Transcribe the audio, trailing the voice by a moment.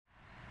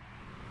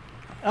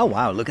Oh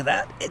wow, look at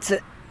that.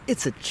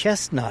 It's a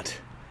chestnut.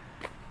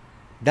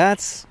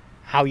 That's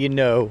how you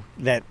know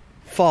that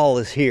fall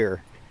is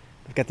here.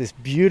 I've got this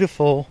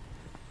beautiful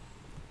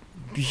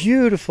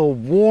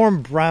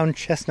warm brown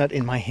chestnut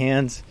in my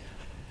hands,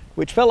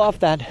 which fell off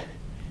that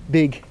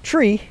big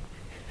tree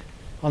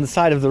on the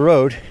side of the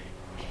road.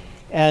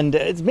 And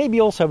it's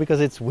maybe also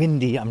because it's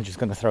windy. I'm just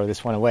going to throw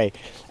this one away.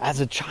 As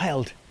a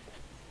child,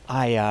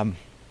 I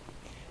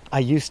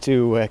used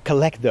to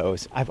collect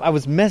those. I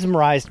was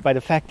mesmerized by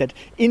the fact that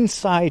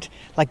inside,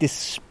 like this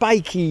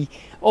spiky,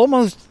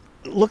 almost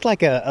looked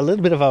like a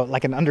little bit of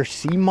like an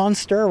undersea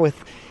monster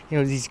with,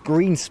 these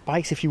green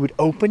spikes. If you would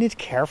open it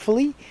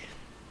carefully,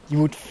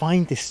 you would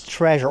find this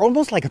treasure,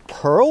 almost like a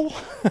pearl,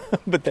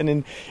 but then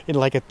in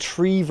like a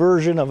tree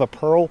version of a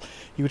pearl,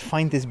 you would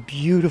find this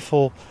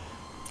beautiful,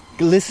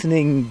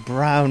 glistening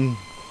brown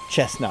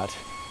chestnut.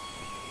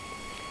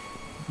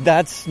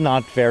 That's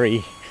not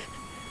very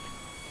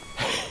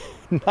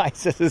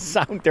nice as a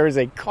sound. There is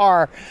a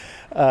car,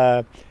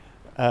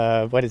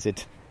 what is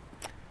it?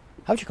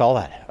 How'd you call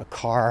that? A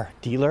car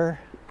dealer?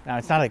 No,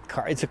 it's not a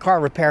car. It's a car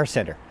repair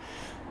center,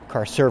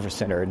 car service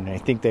center, and I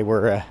think they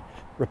were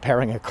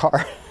repairing a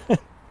car.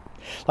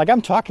 Like,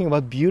 I'm talking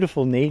about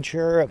beautiful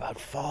nature, about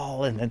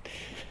fall, and then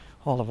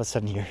all of a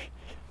sudden you're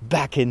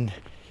back in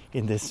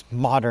this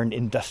modern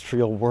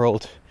industrial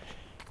world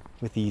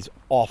with these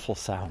awful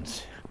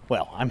sounds.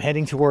 Well, I'm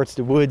heading towards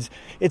the woods.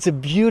 It's a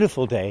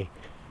beautiful day.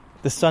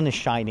 The sun is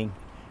shining,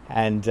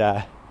 and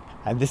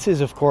this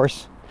is, of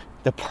course,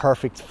 the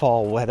perfect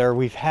fall weather.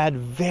 We've had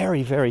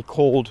very, very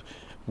cold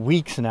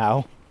weeks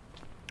now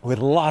with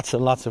lots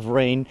and lots of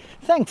rain,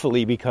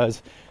 thankfully,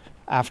 because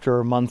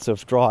after months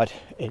of drought,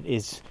 it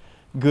is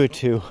good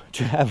to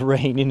have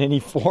rain in any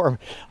form.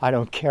 I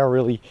don't care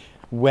really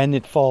when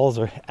it falls,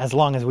 or as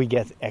long as we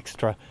get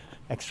extra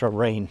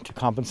rain to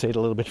compensate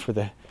a little bit for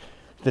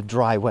the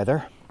dry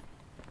weather.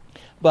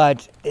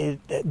 But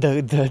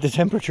the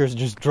temperatures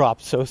just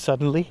dropped so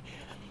suddenly,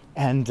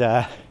 and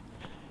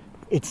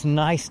it's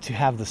nice to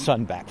have the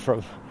sun back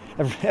from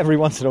every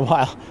once in a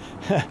while,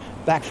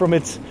 back from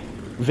its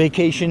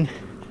vacation,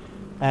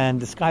 and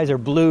the skies are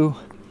blue,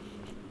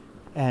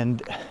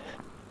 and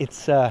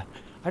it's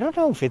I don't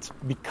know if it's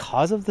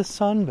because of the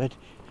sun, but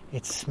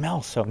it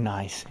smells so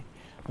nice.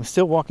 I'm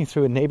still walking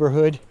through a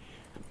neighborhood,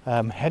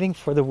 heading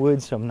for the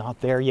woods, so I'm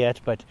not there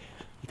yet, but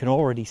you can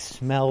already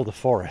smell the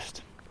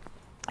forest.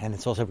 And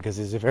it's also because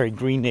it's a very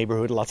green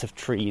neighborhood, lots of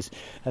trees.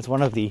 That's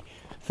one of the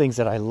things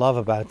that I love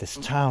about this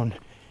town,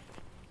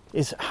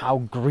 is how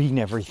green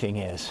everything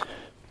is.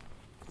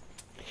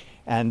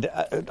 And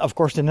of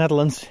course the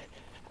Netherlands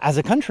as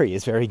a country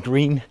is very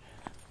green,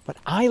 but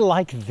I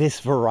like this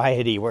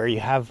variety where you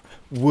have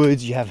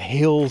woods, you have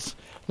hills,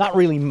 not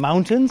really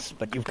mountains,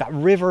 but you've got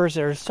rivers.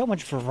 There's so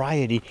much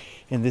variety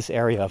in this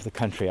area of the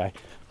country. I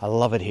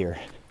love it here.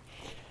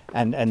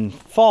 And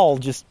fall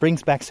just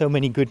brings back so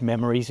many good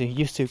memories. I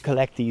used to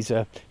collect these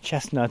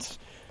chestnuts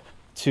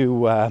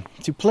to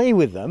play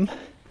with them,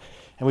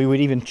 and we would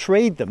even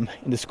trade them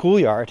in the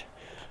schoolyard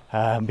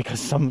because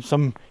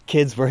some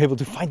kids were able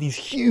to find these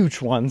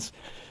huge ones,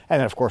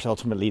 and then of course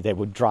ultimately they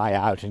would dry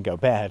out and go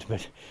bad.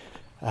 But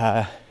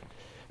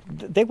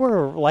they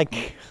were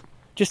like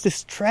just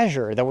this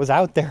treasure that was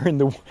out there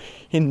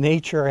in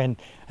nature, and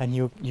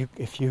you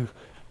if you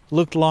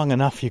looked long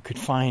enough, you could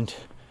find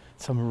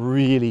some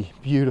really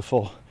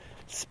beautiful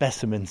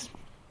specimens.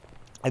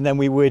 And then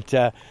we would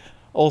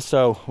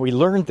we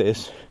learned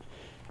this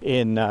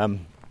in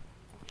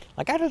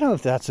I don't know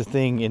if that's a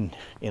thing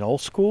in all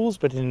schools,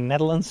 but in the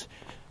Netherlands,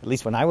 at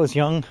least when I was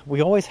young,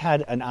 we always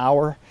had an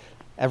hour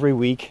every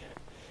week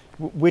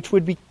which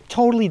would be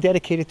totally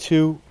dedicated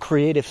to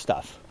creative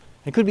stuff.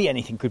 It could be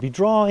anything. Could be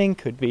drawing,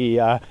 could be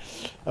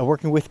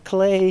working with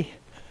clay.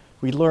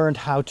 We learned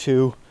how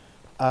to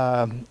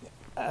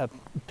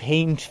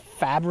paint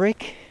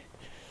fabric.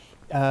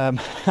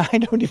 I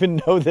don't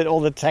even know that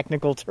all the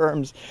technical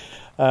terms.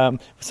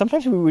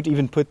 Sometimes we would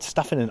even put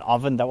stuff in an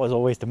oven. That was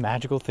always the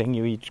magical thing.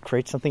 You'd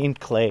create something in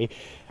clay,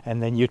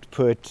 and then you'd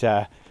put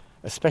a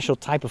special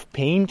type of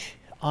paint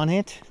on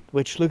it,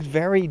 which looked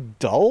very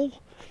dull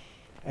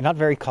and not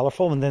very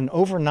colorful. And then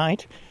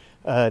overnight,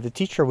 the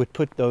teacher would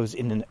put those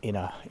in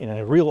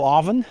a real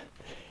oven,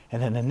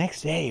 and then the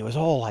next day it was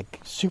all like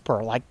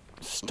super like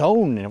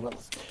stone, and it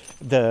was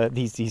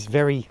these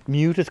very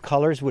muted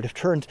colors would have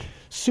turned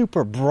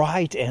super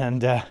bright,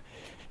 and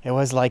it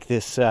was like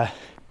this.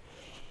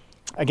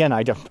 Again,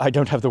 I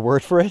don't have the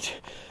word for it.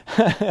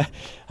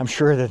 I'm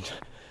sure that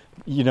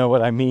you know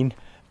what I mean,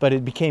 but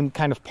it became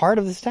kind of part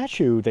of the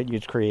statue that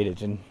you'd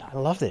created, and I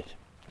loved it.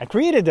 I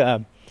created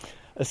a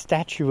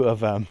statue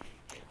of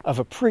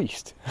a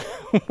priest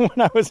when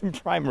I was in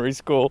primary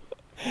school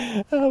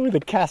with a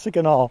cassock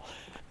and all,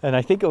 and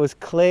I think it was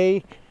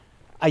clay.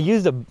 I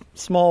used a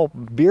small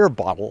beer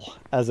bottle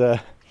as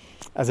a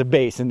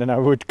base, and then I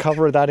would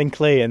cover that in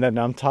clay, and then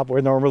on top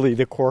where normally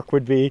the cork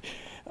would be,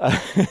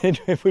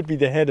 it would be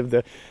the head of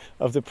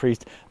the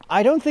priest.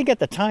 I don't think at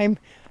the time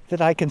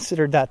that I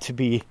considered that to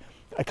be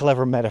a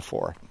clever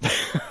metaphor.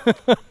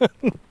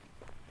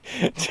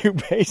 to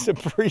base a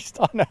priest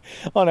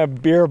on a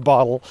beer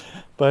bottle.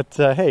 But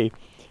hey,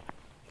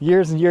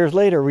 years and years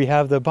later, we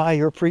have the Buy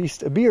Your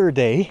Priest a Beer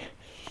Day,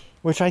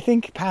 which I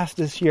think passed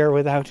this year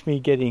without me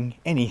getting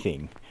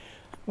anything,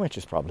 which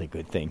is probably a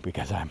good thing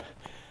because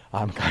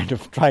I'm kind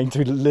of trying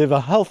to live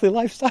a healthy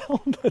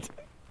lifestyle. But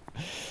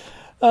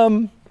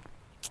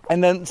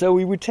and then so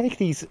we would take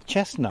these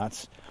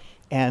chestnuts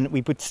and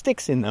we put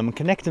sticks in them,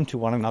 connect them to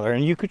one another,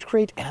 and you could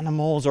create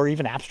animals or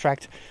even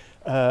abstract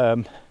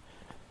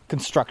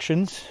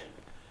constructions,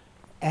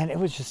 and it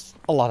was just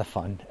a lot of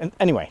fun. And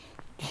anyway,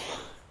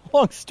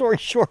 long story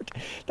short,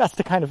 that's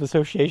the kind of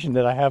association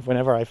that I have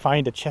whenever I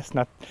find a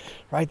chestnut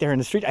right there in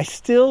the street. I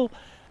still,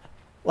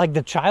 like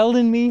the child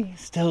in me,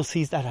 still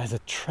sees that as a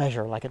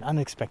treasure, like an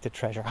unexpected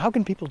treasure. How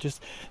can people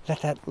just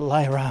let that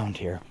lie around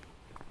here?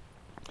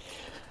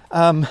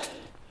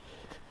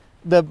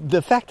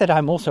 The fact that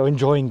I'm also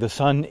enjoying the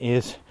sun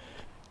is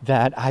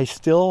that I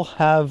still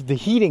have the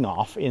heating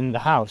off in the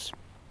house.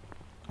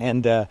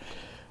 And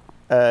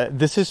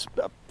this is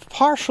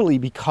partially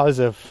because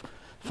of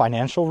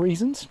financial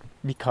reasons,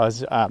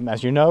 because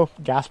as you know,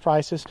 gas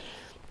prices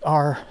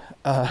are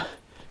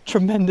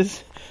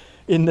tremendous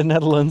in the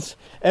Netherlands.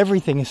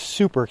 Everything is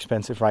super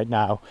expensive right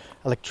now.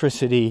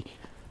 Electricity,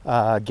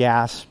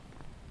 gas,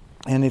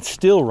 and it's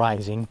still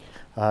rising.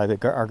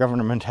 Our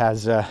government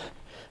has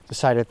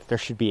decided that there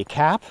should be a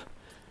cap,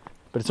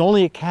 but it's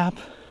only a cap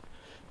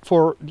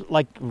for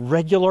like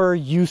regular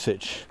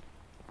usage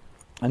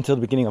until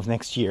the beginning of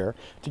next year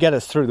to get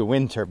us through the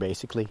winter,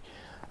 basically.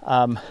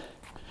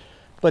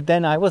 But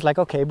then I was like,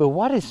 okay,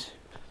 but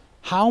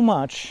how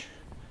much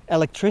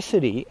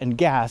electricity and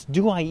gas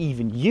do I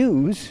even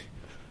use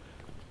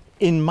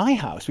in my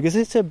house? Because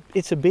it's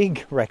a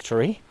big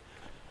rectory.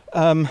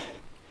 I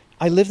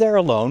live there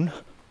alone,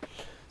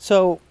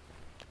 so.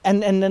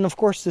 And then of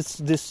course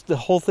the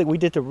whole thing we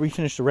did to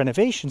refinish the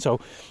renovation, so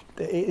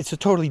it's a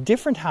totally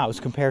different house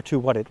compared to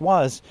what it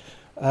was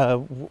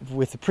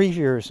with the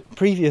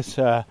previous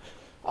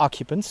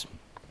occupants.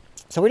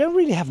 So we don't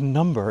really have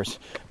numbers.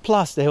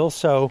 Plus they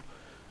also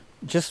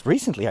just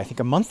recently, I think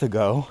a month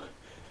ago,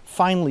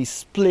 finally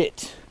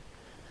split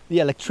the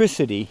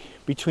electricity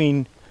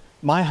between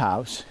my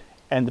house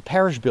and the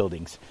parish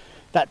buildings.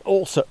 That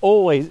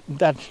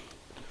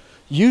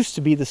used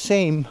to be the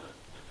same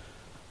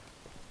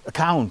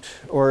account,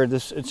 or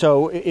this.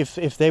 So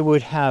if they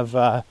would have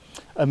a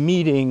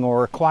meeting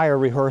or a choir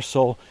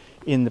rehearsal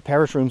in the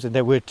parish rooms, and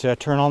they would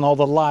turn on all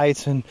the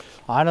lights and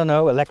I don't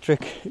know,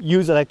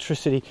 use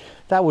electricity,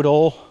 that would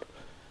all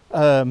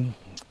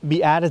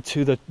be added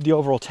to the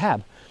overall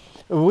tab,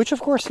 which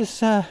of course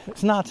is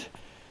it's not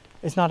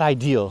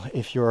ideal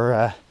if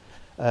you're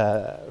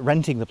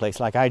renting the place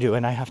like I do,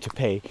 and I have to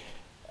pay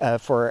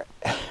for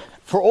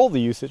all the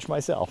usage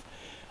myself.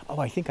 Oh,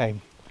 I think I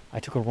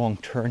took a wrong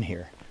turn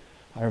here.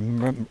 I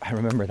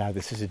remember now,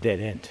 this is a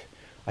dead end.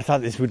 I thought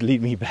this would lead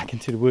me back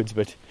into the woods,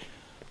 but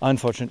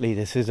unfortunately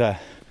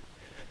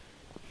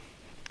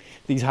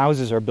these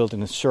houses are built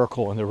in a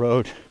circle and the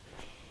road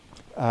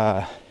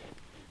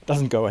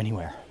doesn't go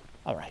anywhere.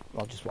 All right,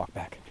 I'll just walk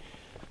back.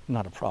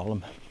 Not a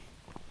problem.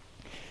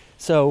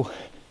 So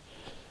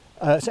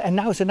now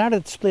that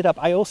it's split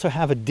up, I also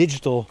have a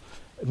digital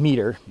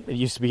meter. It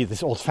used to be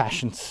this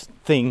old-fashioned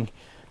thing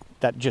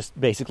that just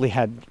basically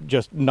had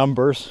just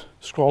numbers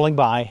scrolling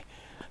by.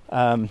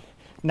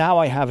 Now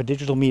I have a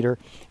digital meter,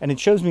 and it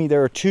shows me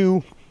there are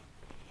two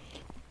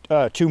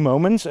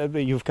moments.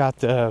 You've got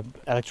the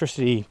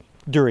electricity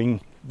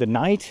during the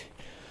night,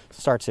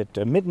 starts at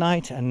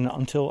midnight and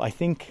until I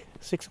think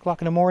 6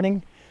 o'clock in the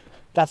morning.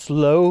 That's a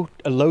low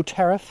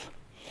tariff,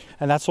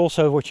 and that's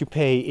also what you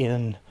pay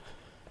in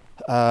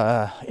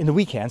the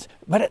weekends.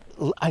 But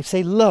I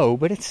say low,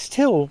 but it's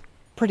still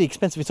pretty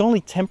expensive. It's only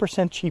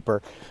 10%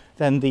 cheaper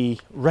than the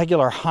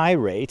regular high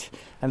rate,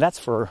 and that's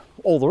for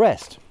all the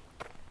rest.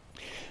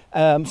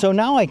 So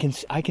now I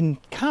can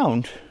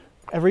count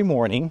every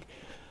morning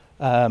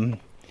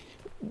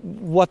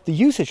what the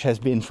usage has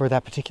been for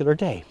that particular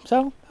day.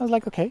 So I was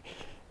like, okay,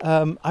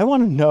 I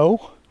want to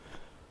know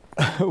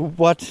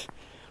what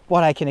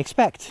I can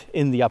expect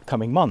in the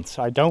upcoming months.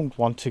 I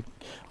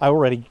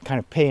already kind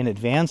of pay in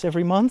advance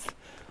every month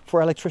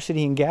for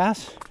electricity and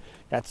gas.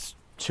 That's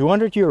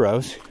 200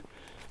 euros,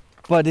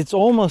 but it's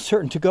almost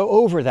certain to go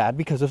over that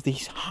because of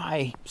these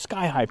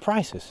sky-high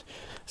prices.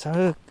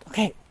 So,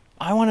 okay,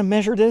 I want to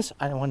measure this.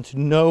 I want to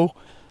know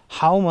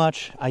how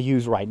much I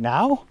use right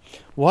now.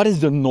 What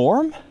is the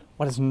norm?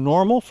 What is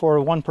normal for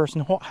a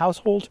one-person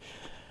household?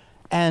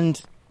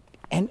 And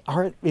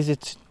is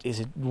it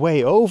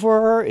way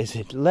over? Is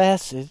it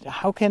less?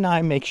 How can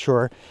I make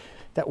sure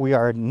that we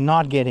are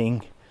not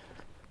getting,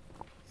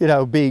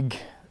 big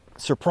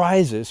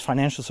surprises,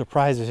 financial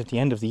surprises at the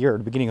end of the year or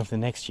the beginning of the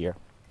next year?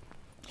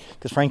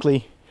 Because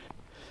frankly,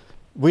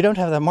 we don't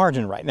have that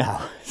margin right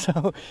now.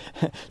 So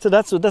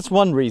that's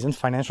one reason,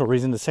 financial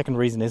reason. The second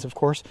reason is, of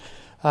course,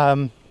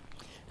 the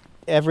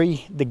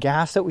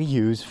gas that we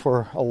use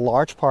for a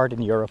large part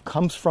in Europe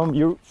comes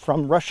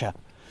from Russia,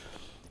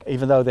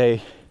 even though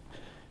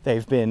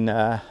they've been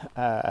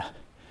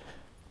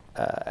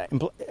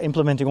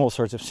implementing all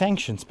sorts of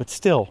sanctions, but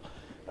still,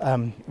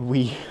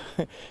 we,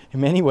 in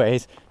many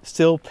ways,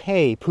 still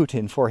pay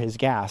Putin for his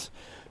gas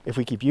if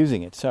we keep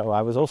using it. So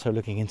I was also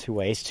looking into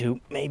ways to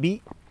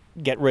maybe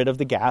get rid of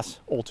the gas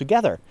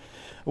altogether,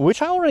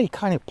 which I already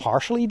kind of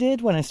partially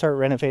did when I started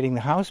renovating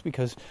the house,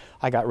 because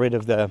I got rid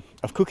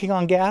of cooking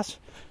on gas.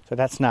 So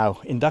that's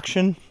now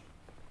induction.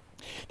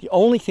 The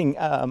only thing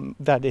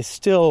that is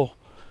still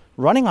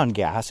running on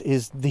gas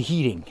is the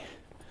heating.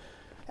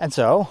 And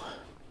so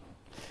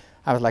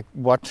I was like,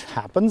 what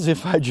happens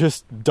if I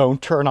just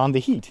don't turn on the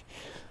heat?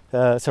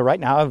 So right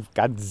now I've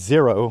got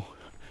zero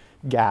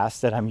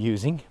gas that I'm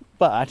using.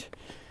 But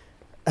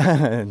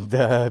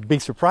the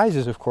big surprise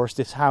is, of course,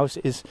 this house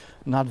is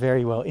not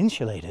very well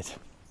insulated.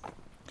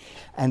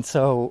 And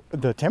so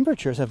the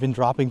temperatures have been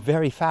dropping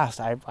very fast.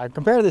 I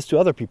compare this to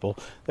other people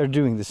that are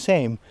doing the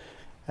same.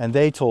 And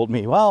they told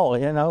me, well,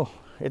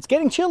 it's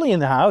getting chilly in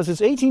the house.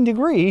 It's 18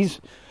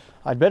 degrees.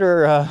 I'd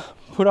better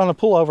put on a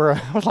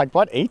pullover. I was like,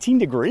 what, 18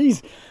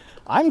 degrees?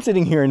 I'm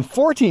sitting here in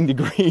 14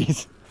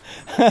 degrees.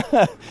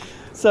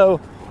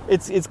 So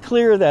it's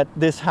clear that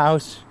this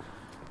house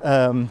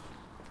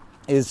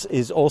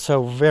is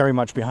also very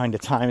much behind the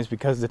times,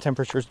 because the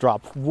temperatures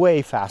drop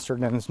way faster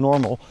than is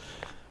normal,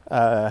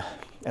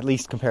 at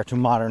least compared to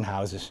modern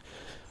houses.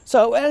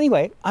 So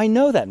anyway, I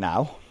know that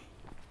now,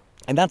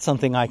 and that's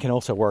something I can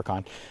also work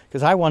on,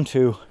 because I want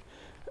to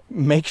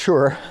make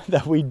sure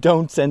that we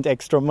don't send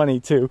extra money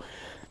to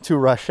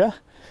Russia,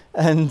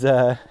 and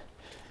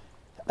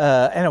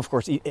of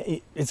course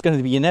it's going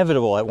to be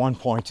inevitable at one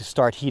point to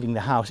start heating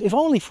the house, if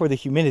only for the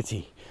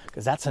humidity,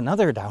 because that's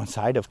another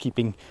downside of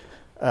keeping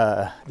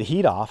the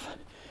heat off,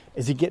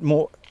 is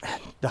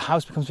the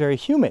house becomes very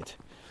humid.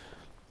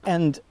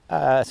 And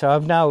so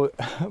I've now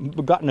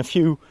gotten a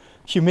few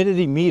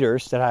humidity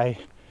meters that I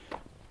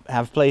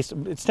have placed.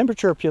 It's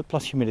temperature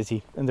plus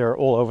humidity, and they're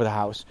all over the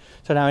house.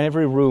 So now in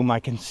every room I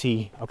can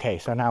see, okay,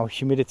 so now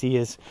humidity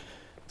is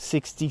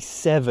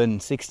 67,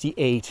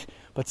 68,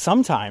 but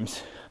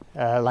sometimes,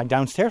 like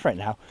downstairs right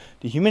now,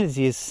 the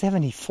humidity is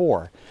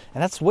 74,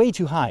 and that's way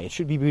too high. It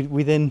should be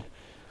within,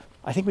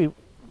 I think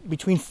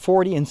between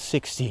 40 and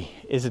 60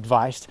 is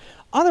advised.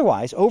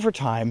 Otherwise, over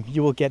time,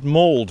 you will get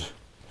mold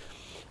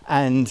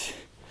and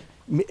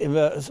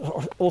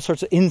all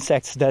sorts of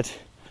insects that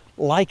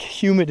like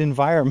humid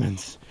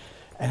environments.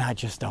 And I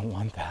just don't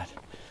want that.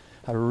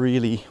 I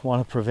really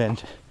want to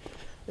prevent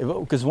it,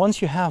 because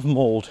once you have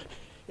mold,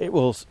 it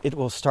will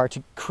start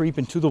to creep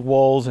into the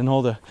walls and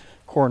all the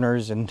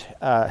corners, and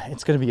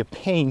it's going to be a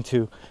pain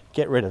to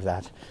get rid of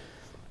that.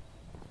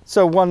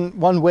 So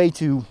one way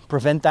to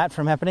prevent that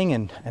from happening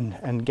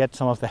and get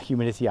some of the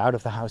humidity out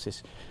of the house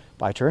is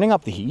by turning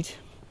up the heat.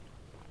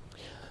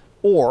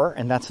 Or,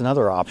 and that's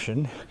another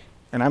option,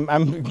 and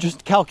I'm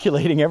just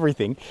calculating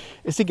everything,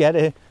 is to get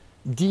a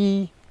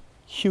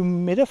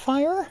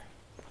dehumidifier.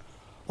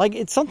 Like,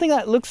 it's something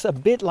that looks a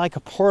bit like a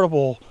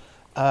portable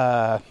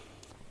air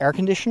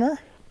conditioner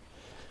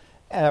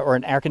or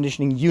an air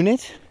conditioning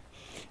unit,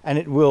 and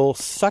it will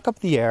suck up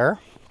the air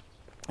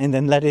and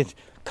then let it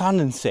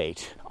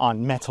condensate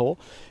on metal,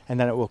 and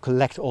then it will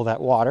collect all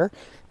that water.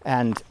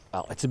 And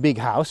well, it's a big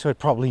house, so it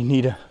probably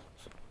need a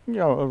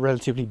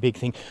relatively big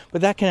thing, but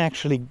that can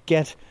actually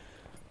get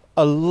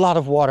a lot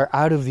of water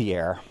out of the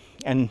air.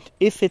 And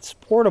if it's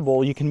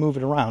portable, you can move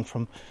it around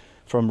from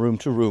room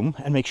to room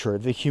and make sure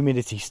the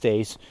humidity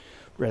stays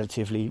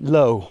relatively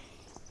low.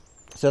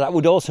 So that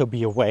would also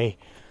be a way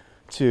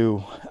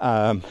to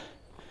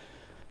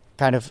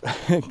kind of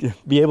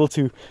be able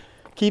to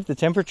keep the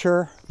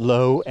temperature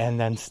low and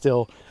then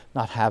still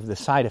not have the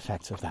side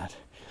effects of that.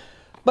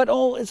 But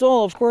it's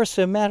all, of course,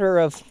 a matter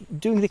of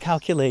doing the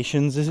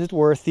calculations. Is it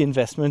worth the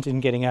investment in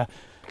getting a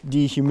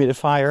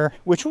dehumidifier,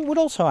 which would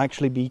also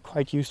actually be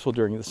quite useful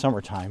during the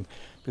summertime,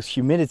 because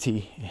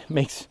humidity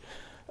makes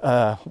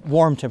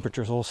warm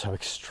temperatures also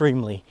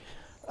extremely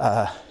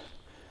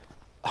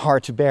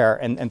hard to bear.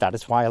 And that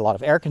is why a lot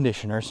of air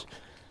conditioners,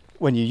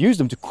 when you use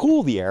them to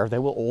cool the air, they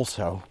will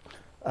also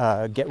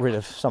get rid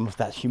of some of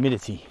that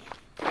humidity.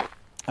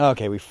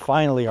 Okay, we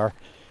finally are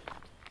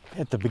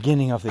at the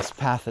beginning of this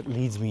path that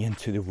leads me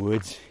into the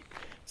woods.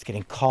 It's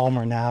getting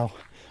calmer now.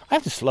 I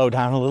have to slow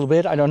down a little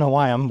bit. I don't know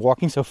why I'm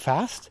walking so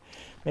fast.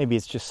 Maybe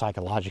it's just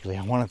psychologically.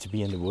 I want it to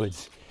be in the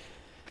woods.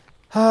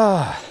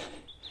 I'm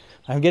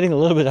getting a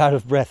little bit out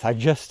of breath. I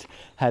just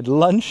had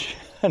lunch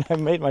and I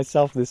made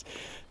myself this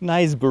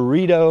nice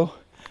burrito.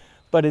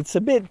 But it's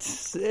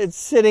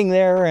sitting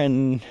there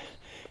and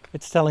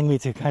it's telling me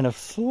to kind of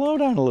slow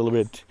down a little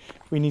bit.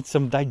 We need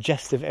some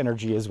digestive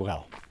energy as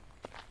well.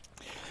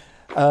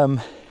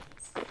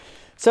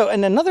 So,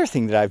 and another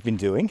thing that I've been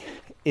doing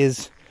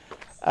is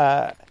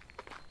I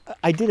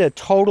did a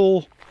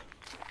total,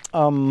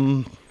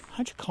 how'd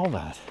you call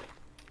that?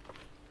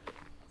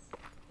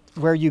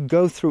 Where you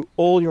go through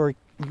all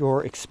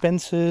your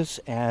expenses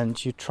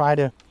and you try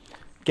to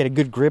get a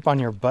good grip on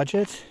your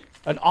budget.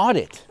 An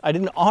audit. I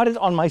did an audit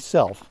on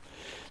myself.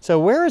 So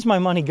where is my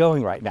money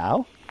going right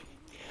now?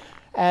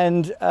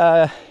 And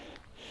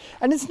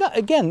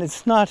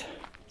it's not,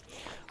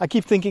 I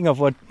keep thinking of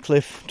what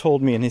Cliff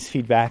told me in his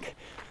feedback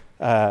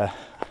that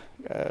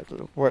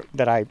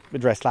I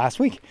addressed last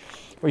week,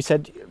 where he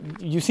said,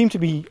 you seem to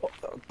be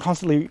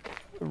constantly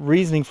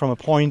reasoning from a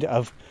point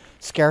of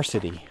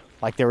scarcity,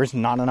 like there is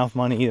not enough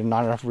money and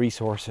not enough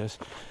resources,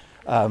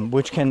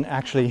 which can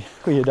actually,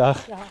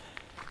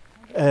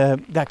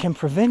 that can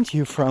prevent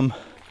you from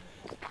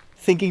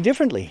thinking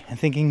differently and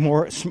thinking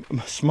more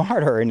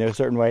smarter in a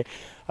certain way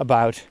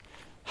about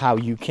how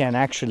you can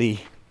actually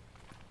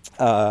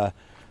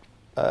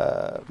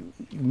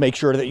make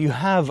sure that you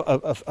have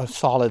a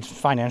solid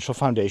financial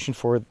foundation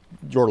for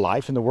your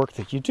life and the work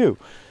that you do.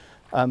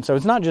 So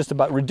it's not just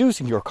about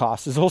reducing your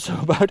costs, it's also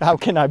about how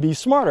can I be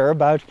smarter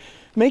about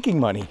making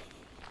money.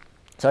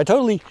 So I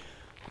totally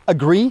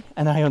agree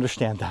and I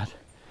understand that.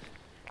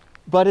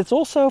 But it's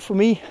also, for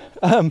me,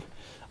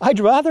 I'd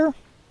rather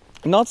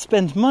not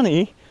spend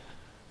money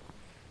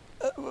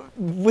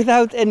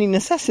without any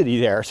necessity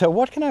there. So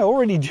what can I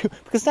already do?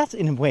 Because that's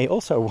in a way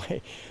also a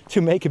way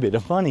to make a bit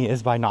of money,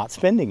 is by not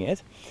spending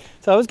it.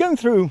 So I was going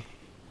through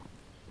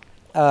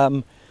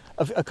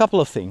a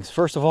couple of things.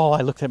 First of all, I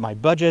looked at my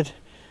budget,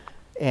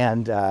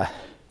 and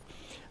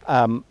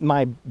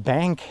my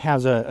bank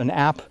has an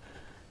app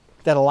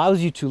that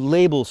allows you to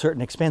label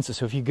certain expenses.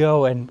 So if you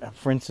go and,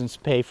 for instance,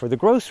 pay for the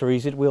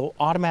groceries, it will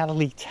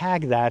automatically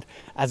tag that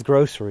as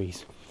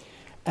groceries.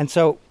 And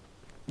so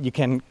you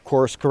can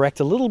course correct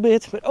a little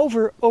bit, but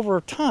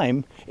over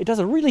time, it does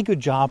a really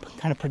good job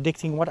kind of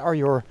predicting what are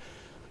your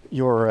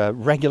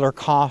regular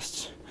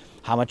costs,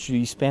 how much do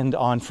you spend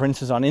on, for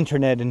instance, on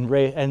internet and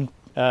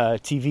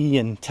TV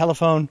and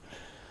telephone.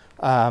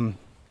 You're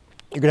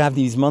going to have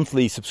these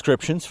monthly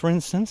subscriptions, for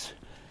instance,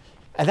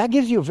 and that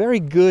gives you a very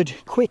good,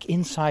 quick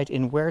insight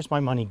in where's my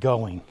money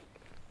going.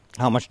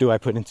 How much do I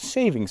put into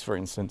savings, for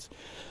instance?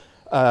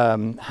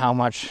 How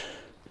much,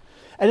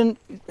 and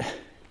then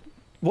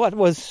what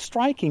was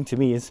striking to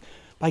me is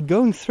by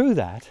going through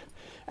that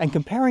and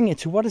comparing it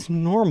to what is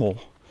normal.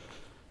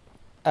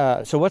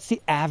 So what's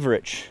the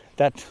average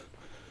that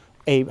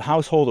a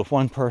household of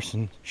one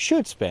person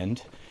should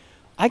spend?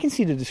 I can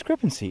see the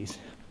discrepancies.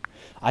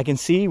 I can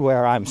see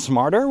where I'm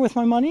smarter with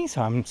my money,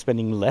 so I'm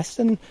spending less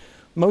than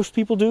most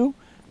people do.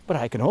 But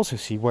I can also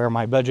see where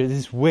my budget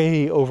is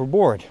way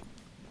overboard.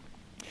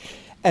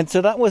 And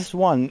so that was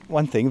one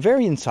thing,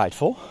 very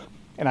insightful.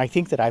 And I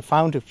think that I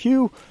found a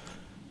few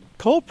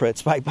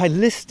culprits by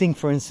listing,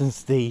 for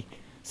instance, the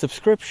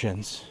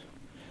subscriptions.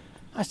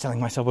 I was telling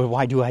myself, well,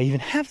 why do I even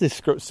have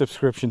this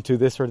subscription to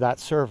this or that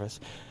service?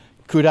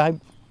 Can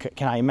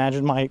I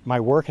imagine my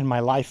work and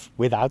my life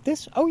without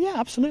this? Oh yeah,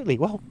 absolutely.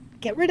 Well,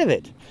 get rid of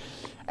it.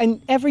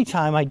 And every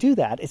time I do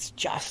that, it's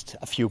just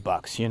a few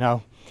bucks, you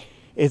know.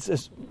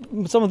 It's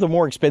some of the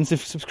more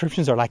expensive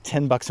subscriptions are like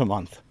 $10 a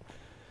month.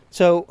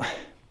 So,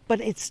 but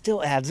it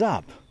still adds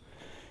up.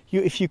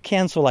 If you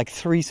cancel like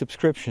 3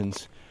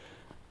 subscriptions,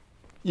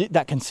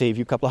 that can save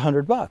you a couple of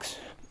 $100.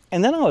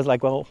 And then I was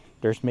like, well,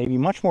 there's maybe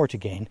much more to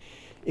gain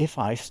if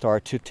I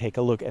start to take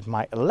a look at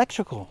my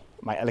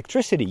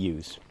electricity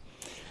use.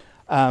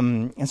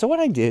 And so what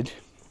I did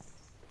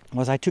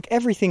was I took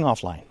everything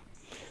offline.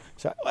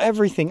 So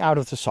everything out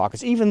of the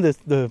sockets, even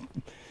the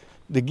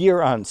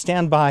gear on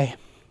standby.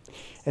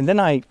 And then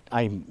I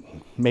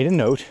made a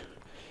note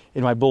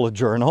in my bullet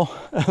journal,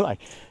 like,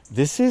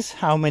 this is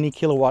how many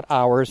kilowatt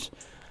hours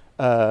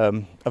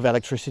of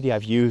electricity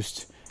I've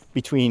used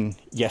between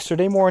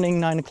yesterday morning,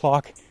 9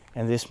 o'clock,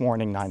 and this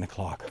morning, 9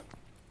 o'clock.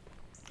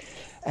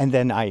 And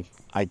then I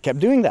kept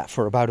doing that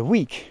for about a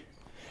week.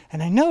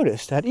 And I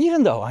noticed that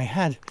even though I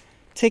had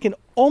taken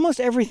almost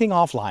everything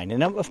offline,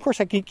 and of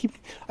course I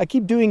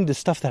keep doing the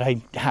stuff that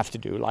I have to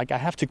do, like I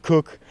have to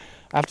cook,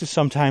 I have to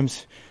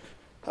sometimes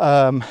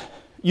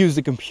use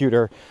the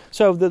computer.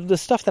 So the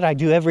stuff that I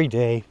do every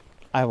day,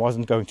 I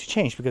wasn't going to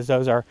change because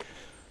those are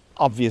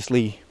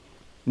obviously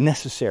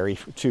necessary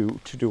to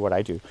do what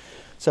I do.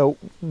 So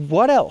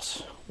what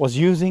else was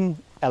using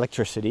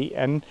electricity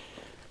and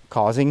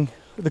causing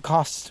the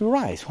costs to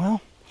rise?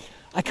 Well,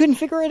 I couldn't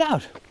figure it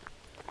out.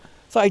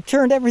 So I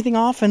turned everything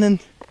off, and then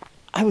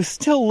I was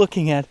still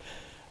looking at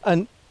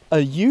a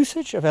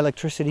usage of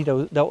electricity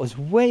that was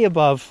way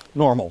above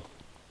normal.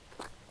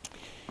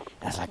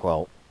 And I was like,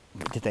 well,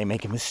 did they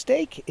make a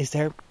mistake?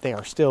 They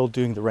are still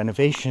doing the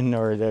renovation,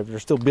 or they're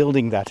still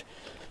building that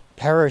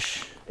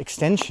parish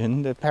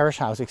extension, the parish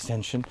house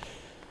extension,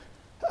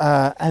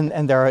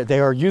 and they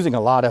are using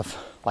a lot of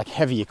like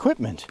heavy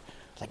equipment.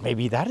 Like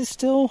maybe that is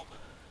still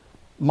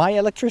my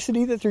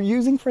electricity that they're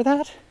using for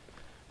that.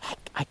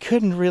 I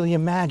couldn't really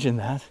imagine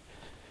that,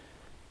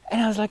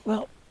 and I was like,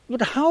 well,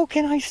 but how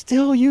can I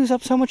still use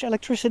up so much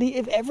electricity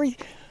if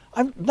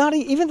I'm not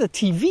even the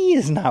TV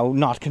is now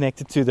not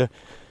connected to the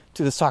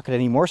socket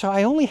anymore. So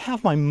I only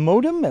have my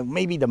modem, and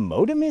maybe the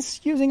modem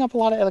is using up a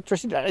lot of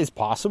electricity. That is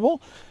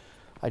possible.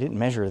 I didn't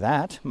measure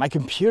that. My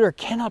computer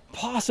cannot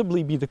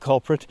possibly be the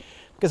culprit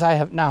because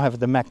I now have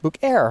the MacBook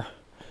Air,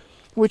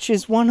 which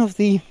is one of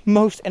the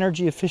most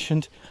energy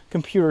efficient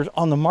computers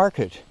on the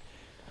market.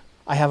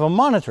 I have a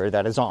monitor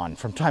that is on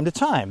from time to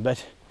time,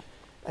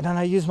 and then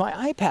I use my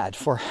iPad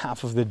for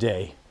half of the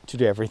day. to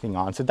do everything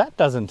on. So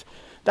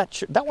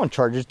that one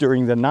charges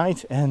during the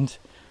night and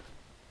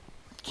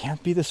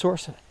can't be the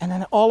source. And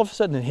then all of a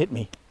sudden it hit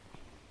me.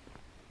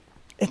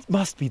 It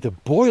must be the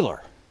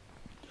boiler.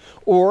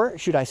 Or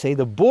should I say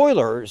the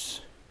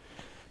boilers,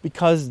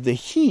 because the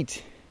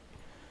heat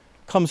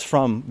comes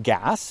from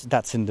gas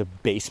that's in the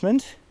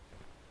basement,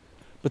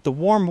 but the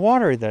warm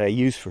water that I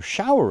use for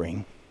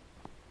showering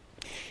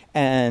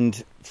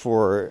and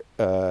for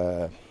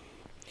to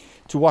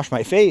wash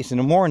my face in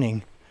the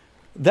morning,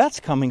 that's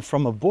coming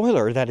from a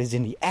boiler that is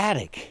in the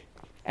attic,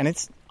 and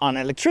it's on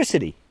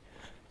electricity.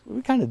 It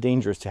would be kind of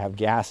dangerous to have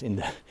gas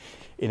in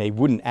a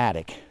wooden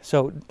attic.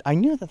 So I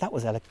knew that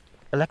was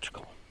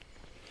electrical.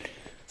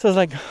 So I was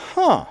like,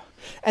 huh.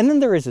 And then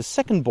there is a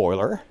second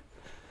boiler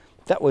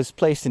that was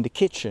placed in the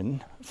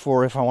kitchen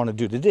for if I want to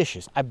do the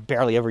dishes. I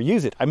barely ever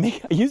use it. I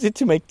use it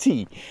to make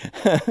tea.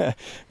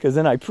 Because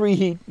then I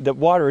preheat. The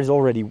water is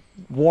already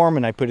warm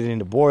and I put it in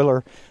the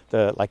boiler,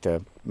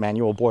 the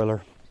manual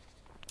boiler,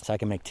 so I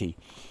can make tea.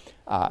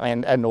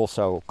 And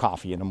also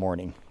coffee in the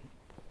morning.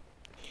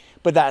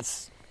 But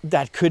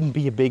that couldn't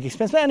be a big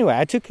expense. But anyway,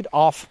 I took it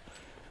off.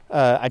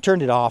 I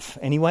turned it off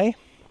anyway.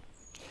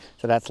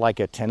 So that's like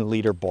a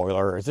 10-liter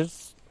boiler.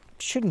 It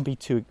shouldn't be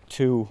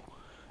too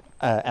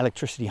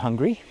electricity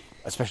hungry,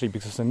 especially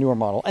because it's a newer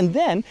model. And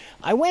then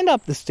I went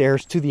up the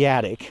stairs to the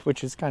attic,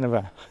 which is kind of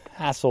a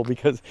hassle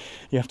because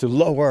you have to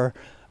lower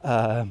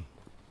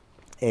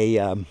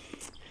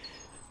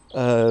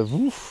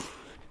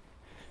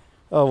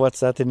what's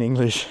that in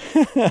English?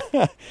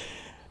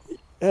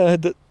 You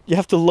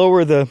have to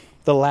lower the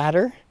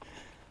ladder.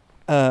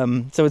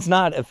 So it's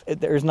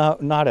there's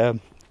not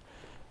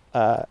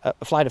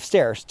a flight of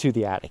stairs to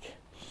the attic.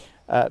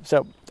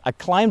 So I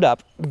climbed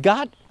up,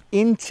 got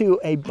into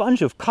a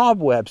bunch of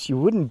cobwebs you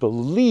wouldn't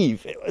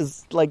believe. It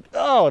was like,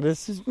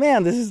 this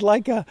is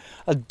like a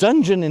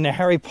dungeon in a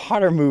Harry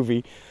Potter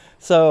movie.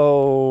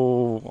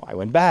 So I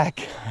went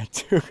back. I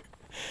took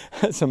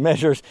some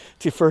measures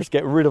to first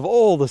get rid of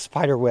all the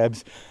spider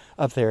webs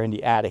up there in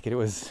the attic. It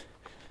was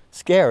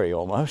scary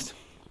almost.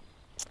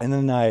 And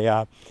then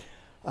the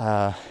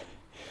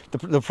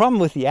problem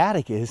with the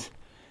attic is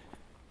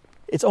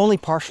it's only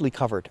partially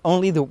covered.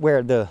 Only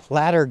where the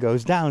ladder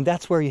goes down,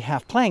 that's where you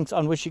have planks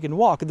on which you can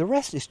walk. And the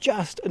rest is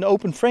just an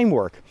open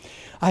framework.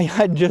 I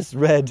had just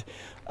read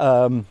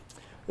the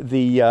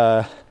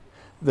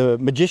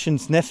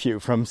Magician's Nephew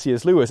from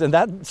C.S. Lewis, and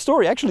that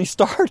story actually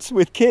starts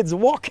with kids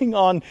walking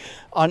on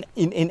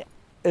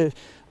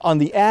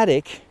the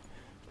attic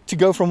to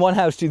go from one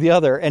house to the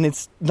other, and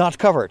it's not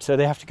covered, so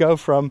they have to go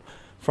from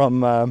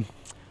wooden,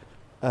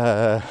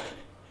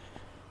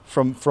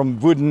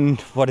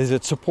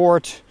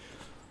 support.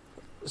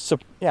 Is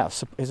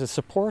it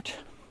support?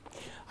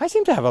 I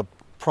seem to have a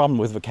problem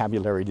with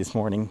vocabulary this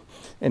morning.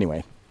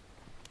 Anyway,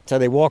 so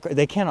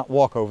they cannot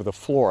walk over the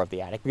floor of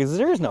the attic because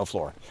there is no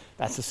floor.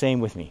 That's the same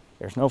with me.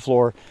 There's no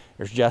floor.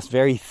 There's just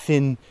very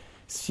thin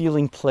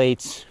ceiling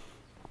plates,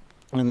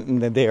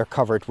 and they are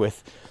covered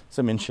with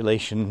some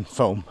insulation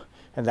foam,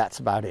 and that's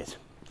about it.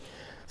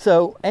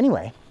 So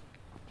anyway,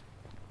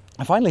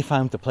 I finally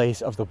found the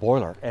place of the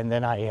boiler, and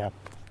then I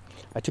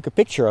took a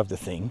picture of the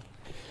thing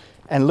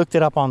and looked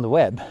it up on the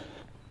web.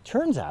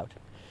 Turns out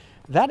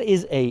that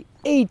is a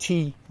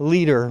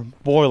 80-liter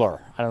boiler.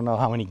 I don't know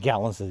how many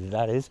gallons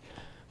that is,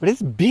 but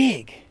it's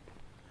big.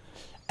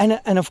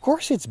 And of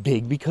course it's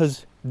big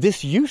because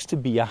this used to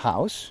be a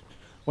house,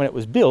 when it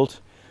was built,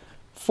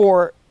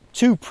 for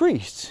 2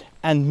 priests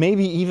and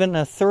maybe even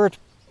a third,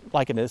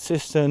 like an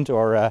assistant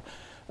or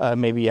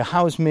maybe a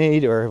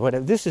housemaid or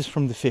whatever. This is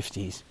from the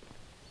 50s.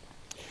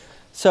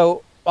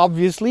 So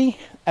obviously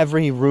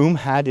every room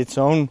had its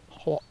own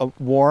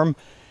warm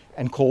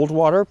and cold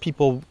water.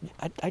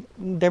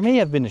 There may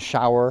have been a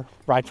shower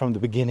right from the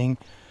beginning,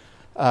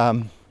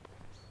 but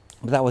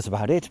that was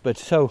about it. But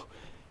so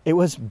it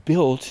was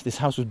built, this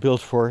house was built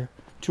for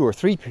 2 or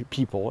 3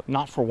 people,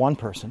 not for one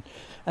person.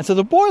 And so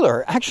the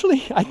boiler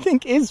actually, I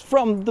think, is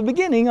from the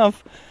beginning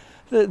of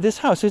this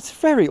house. It's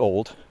very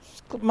old.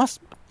 It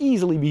must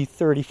easily be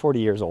 30,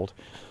 40 years old.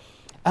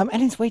 And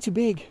it's way too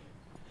big.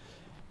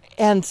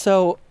 And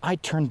so I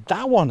turned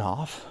that one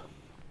off.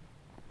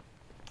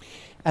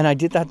 And I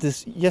did that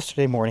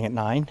yesterday morning at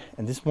 9.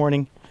 And this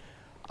morning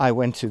I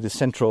went to the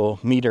central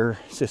meter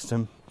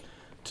system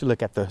to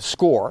look at the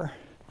score.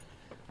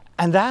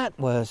 And that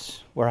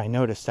was where I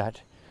noticed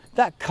that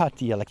cut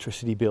the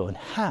electricity bill in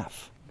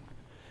half.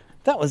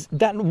 That was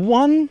that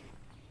one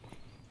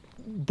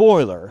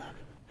boiler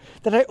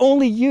that I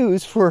only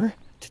use to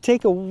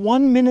take a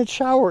 1-minute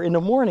shower in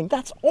the morning.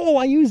 That's all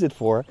I use it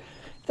for.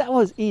 That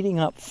was eating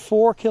up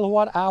 4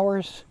 kilowatt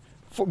hours,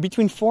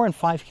 between 4 and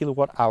 5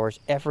 kilowatt hours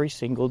every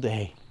single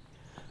day.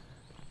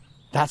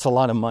 That's a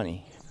lot of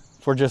money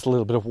for just a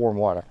little bit of warm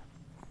water.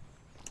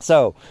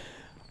 So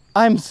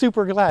I'm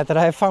super glad that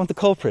I have found the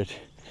culprit.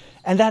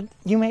 And that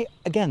you may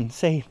again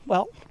say,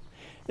 well,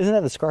 isn't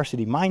that a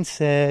scarcity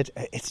mindset?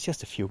 It's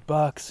just a few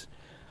bucks,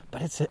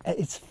 but it's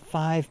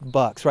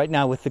 $5 right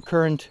now with the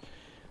current.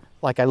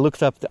 Like I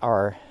looked up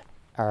our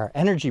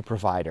energy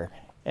provider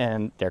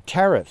and their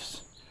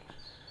tariffs.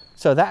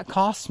 So that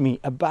costs me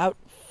about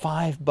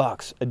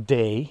 $5 a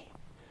day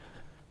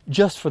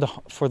just for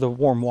the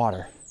warm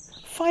water.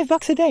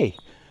 $5 a day.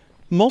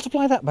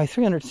 Multiply that by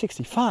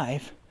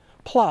 365,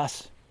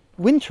 plus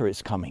winter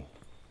is coming.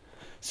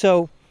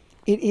 So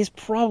it is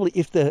probably,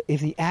 if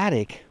the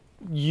attic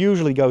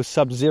usually goes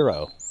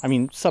sub-zero,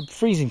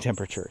 sub-freezing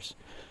temperatures,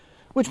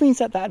 which means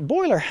that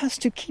boiler has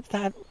to keep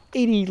that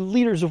 80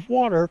 liters of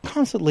water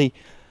constantly,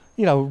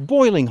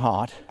 boiling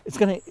hot. It's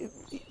going to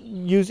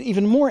use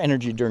even more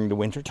energy during the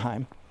winter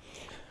time.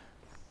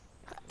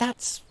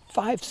 That's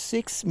 $5,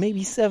 $6,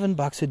 maybe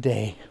 $7 a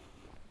day.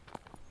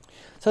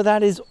 So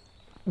that is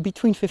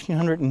between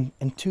 1,500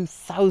 and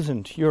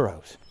 2,000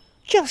 euros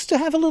just to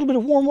have a little bit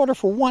of warm water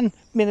for 1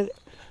 minute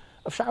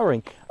of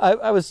showering.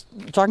 I was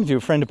talking to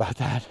a friend about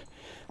that,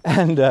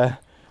 and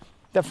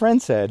that friend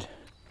said,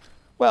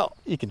 well,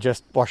 you can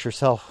just wash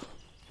yourself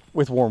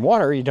with warm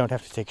water. You don't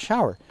have to take a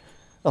shower.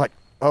 I'm like,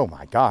 oh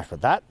my gosh,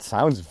 but that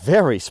sounds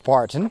very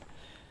Spartan.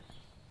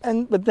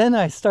 But then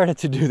I started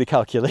to do the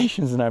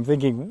calculations, and I'm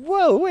thinking,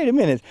 whoa, wait a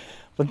minute.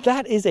 But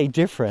that is a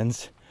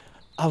difference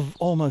of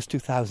almost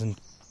 2,000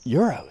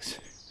 euros.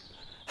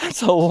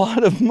 That's a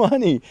lot of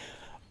money.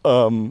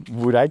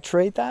 Would I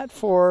trade that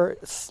for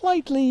a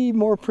slightly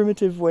more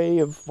primitive way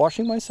of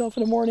washing myself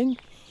in the morning?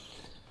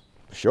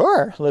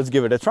 Sure, let's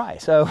give it a try.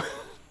 So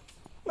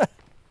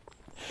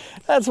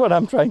that's what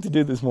I'm trying to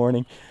do this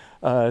morning.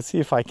 See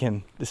if I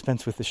can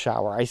dispense with the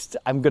shower.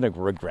 I'm going to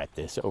regret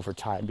this over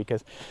time,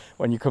 because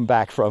when you come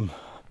back from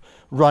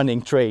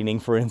running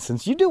training, for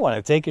instance, you do want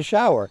to take a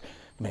shower.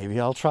 Maybe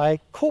I'll try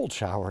cold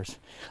showers.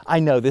 I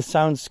know this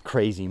sounds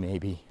crazy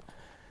maybe.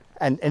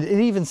 And it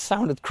even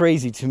sounded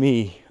crazy to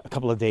me a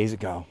couple of days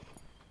ago.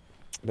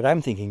 But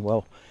I'm thinking,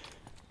 well,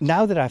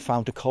 now that I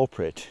found the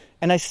culprit,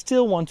 and I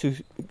still want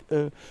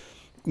to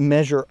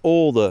measure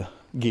all the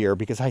gear,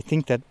 because I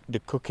think that the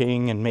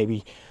cooking and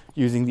maybe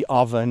using the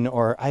oven,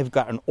 or I've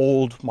got an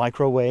old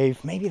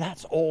microwave, maybe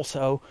that's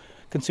also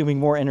consuming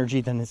more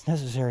energy than is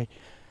necessary.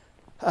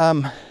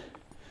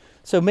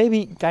 So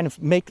maybe kind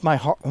of make my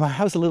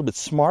house a little bit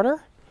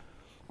smarter.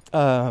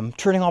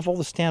 Turning off all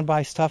the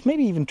standby stuff,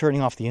 maybe even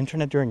turning off the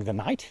internet during the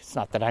night. It's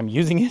not that I'm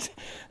using it.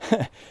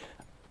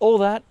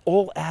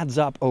 all adds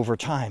up over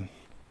time.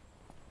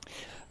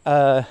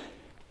 And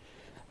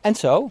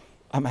so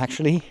I'm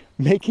actually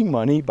making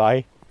money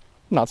by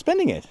not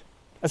spending it,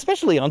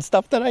 especially on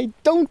stuff that I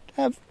don't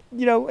have,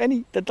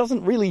 that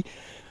doesn't really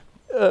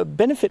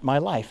benefit my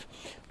life.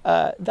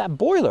 That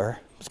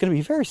boiler is going to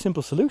be a very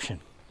simple solution.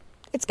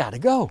 It's got to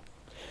go.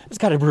 It's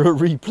got to be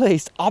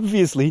replaced,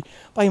 obviously,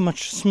 by a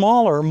much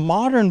smaller,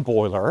 modern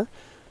boiler.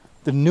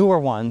 The newer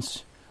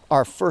ones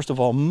are, first of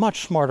all,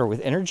 much smarter with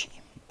energy,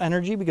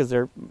 because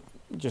they're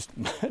just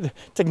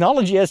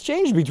technology has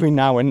changed between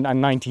now and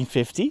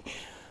 1950.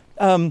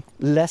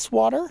 Less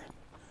water,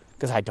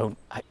 because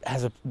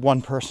as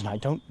one person, I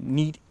don't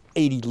need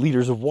 80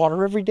 liters of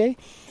water every day.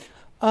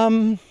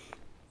 And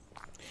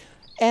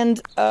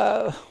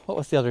what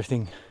was the other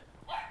thing?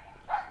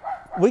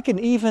 We can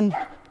even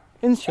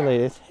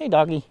insulate it. Hey,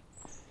 doggy.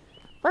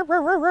 The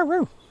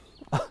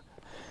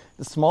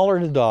smaller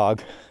the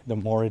dog, the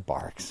more it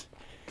barks.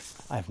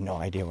 I have no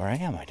idea where I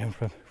am. I don't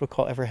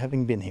recall ever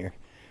having been here.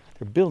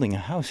 They're building a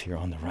house here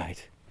on the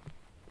right.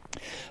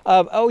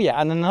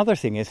 And another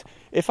thing is,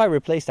 if I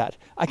replace that,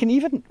 I can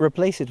even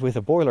replace it with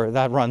a boiler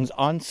that runs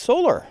on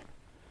solar.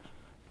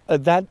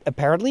 That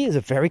apparently is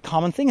a very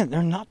common thing, and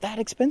they're not that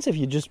expensive.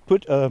 You just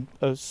put a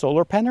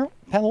solar panel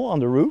on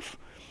the roof,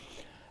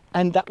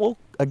 and that will,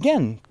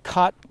 again,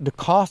 cut the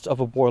cost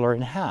of a boiler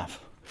in half.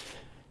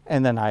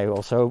 And then I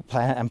also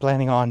am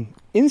planning on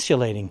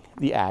insulating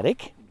the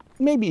attic,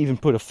 maybe even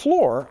put a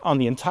floor on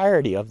the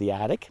entirety of the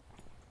attic.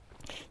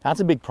 That's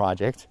a big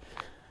project.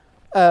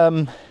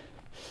 And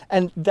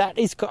that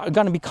is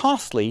going to be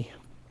costly.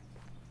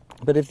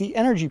 But if the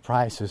energy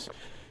prices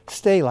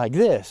stay like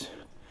this,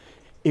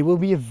 it will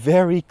be a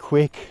very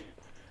quick,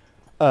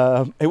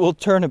 it will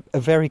turn a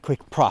very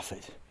quick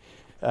profit.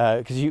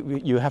 Because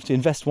you have to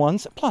invest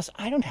once. Plus,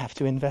 I don't have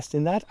to invest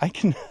in that. I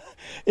can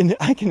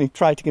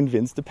try to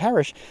convince the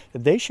parish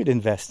that they should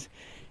invest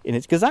in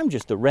it, because I'm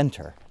just a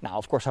renter. Now,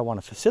 of course, I want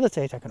to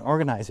facilitate. I can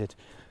organize it.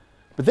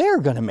 But they're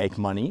going to make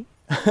money.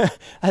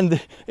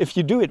 And if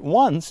you do it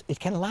once, it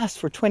can last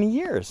for 20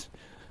 years.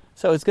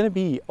 So it's going to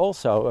be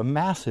also a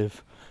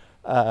massive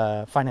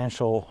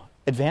financial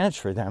advantage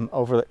for them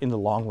in the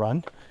long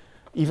run,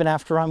 even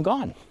after I'm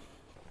gone.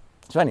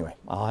 So anyway,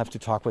 I'll have to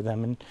talk with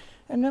them.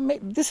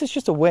 And this is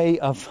just a way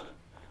of,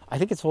 I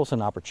think it's also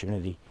an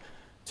opportunity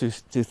to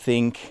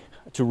think,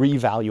 to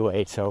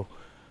reevaluate. So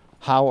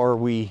how are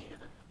we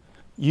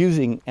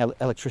using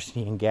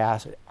electricity and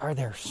gas? Are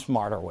there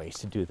smarter ways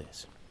to do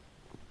this?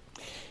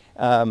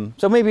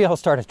 So maybe I'll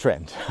start a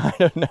trend. I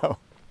don't know.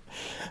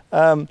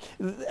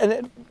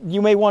 And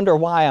you may wonder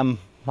why I'm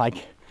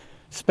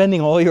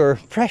spending all your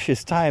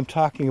precious time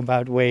talking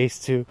about ways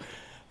to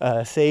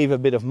save a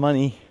bit of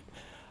money.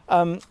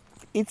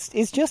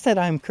 It's just that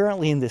I'm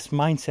currently in this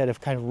mindset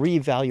of kind of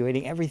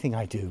reevaluating everything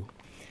I do.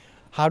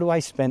 How do I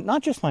spend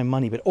not just my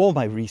money, but all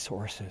my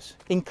resources,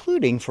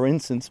 including, for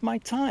instance, my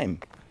time?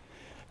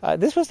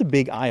 This was the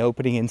big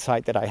eye-opening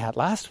insight that I had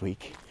last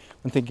week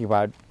when thinking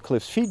about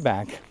Cliff's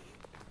feedback,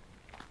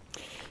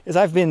 is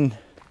I've been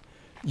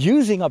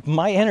using up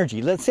my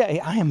energy. Let's say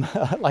I am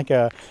like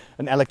an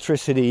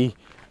electricity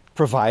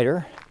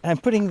provider, and I'm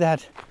putting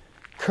that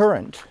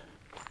current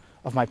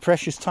of my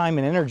precious time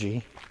and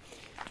energy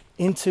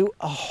into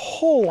a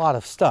whole lot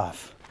of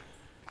stuff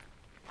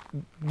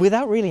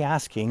without really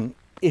asking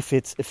if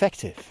it's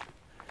effective,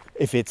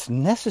 if it's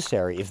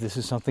necessary, if this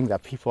is something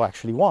that people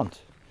actually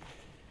want.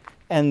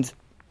 And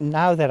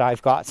now that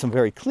I've got some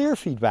very clear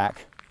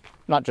feedback,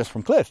 not just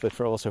from Cliff, but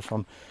also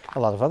from a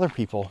lot of other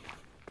people,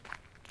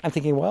 I'm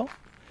thinking, well,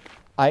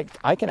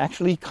 I can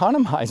actually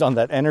economize on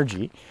that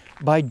energy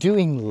by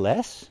doing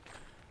less,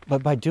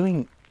 but by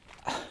doing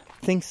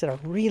things that are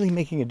really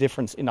making a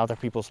difference in other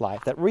people's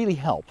life, that really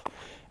help.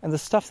 And the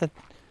stuff that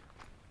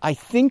I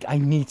think I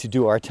need to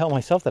do, or I tell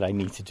myself that I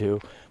need to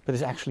do, but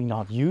is actually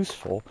not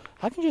useful,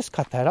 I can just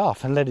cut that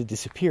off and let it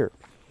disappear.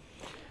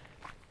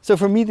 So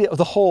for me,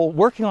 the whole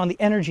working on the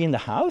energy in the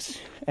house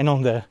and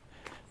on the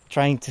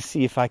trying to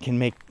see if I can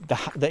make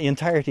the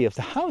entirety of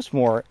the house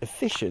more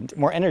efficient,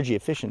 more energy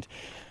efficient,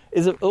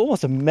 is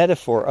almost a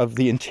metaphor of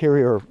the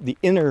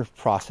inner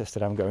process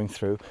that I'm going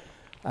through,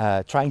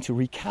 trying to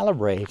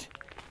recalibrate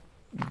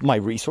my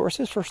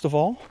resources, first of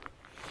all,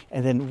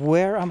 and then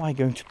where am I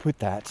going to put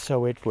that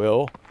so it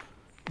will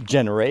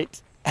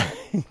generate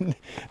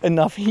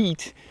enough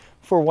heat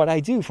for what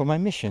I do, for my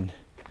mission.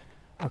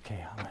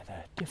 Okay, I'm at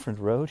a different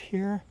road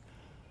here.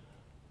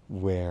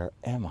 Where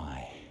am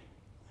I?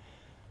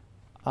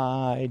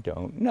 I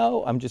don't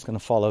know. I'm just going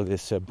to follow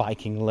this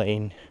biking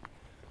lane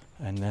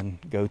and then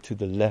go to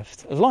the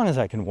left. As long as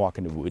I can walk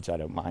in the woods, I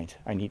don't mind.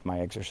 I need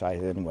my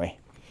exercise anyway.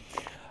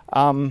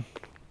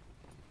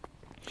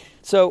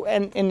 So,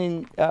 and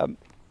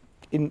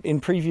in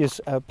previous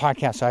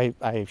podcasts,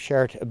 I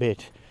shared a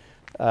bit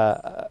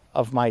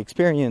of my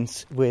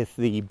experience with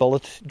the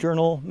bullet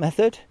journal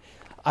method.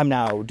 I'm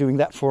now doing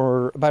that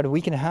for about a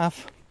week and a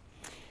half.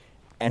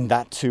 And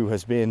that too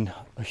has been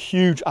a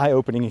huge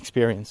eye-opening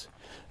experience,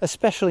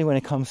 especially when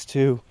it comes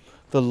to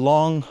the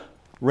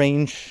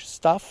long-range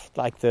stuff,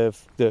 like the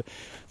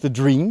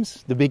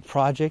dreams, the big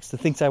projects, the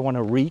things I want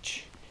to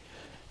reach.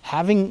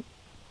 Creating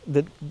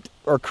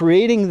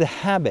the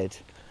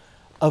habit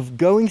of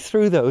going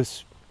through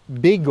those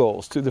big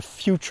goals to the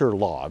future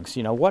logs.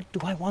 You know, what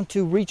do I want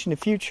to reach in the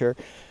future?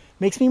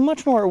 Makes me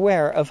much more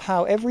aware of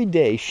how every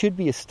day should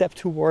be a step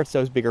towards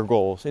those bigger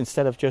goals,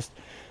 instead of just,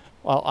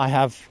 well, I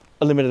have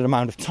a limited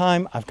amount of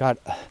time, I've got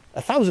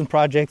 1,000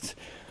 projects,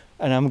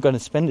 and I'm going to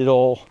spend it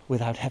all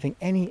without having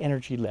any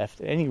energy left,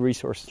 any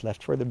resources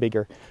left for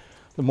the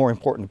more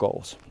important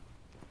goals.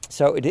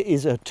 So it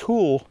is a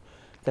tool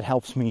that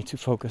helps me to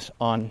focus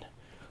on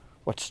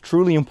what's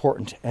truly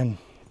important and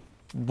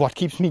what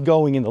keeps me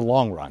going in the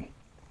long run.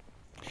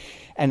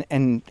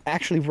 And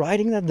actually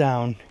writing that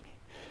down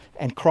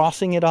and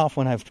crossing it off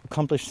when I've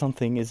accomplished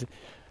something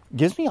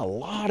gives me a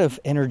lot of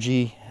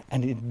energy,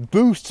 and it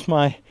boosts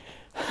my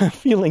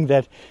feeling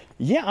that,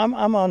 yeah,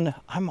 I'm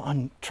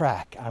on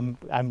track. I'm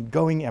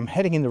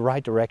heading in the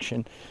right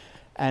direction,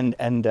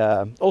 and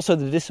also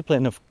the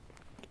discipline of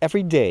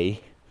every day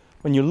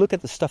when you look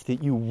at the stuff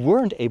that you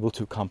weren't able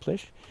to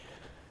accomplish,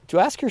 to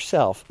ask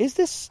yourself, is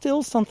this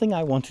still something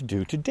I want to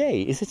do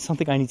today? Is it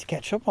something I need to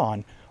catch up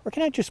on? Or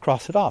can I just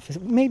cross it off?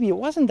 Maybe it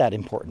wasn't that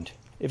important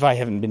if I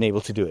haven't been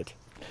able to do it.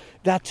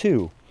 That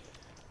too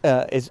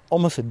is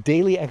almost a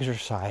daily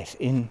exercise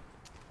in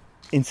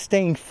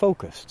staying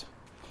focused.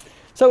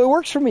 So it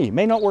works for me. It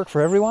may not work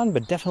for everyone,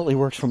 but definitely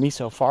works for me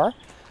so far.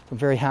 I'm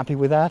very happy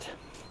with that.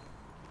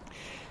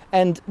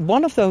 And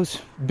one of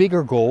those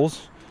bigger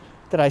goals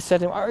that I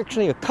set, are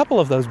actually a couple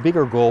of those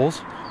bigger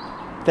goals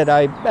that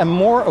I am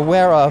more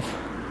aware of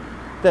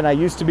than I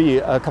used to be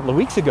a couple of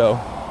weeks ago,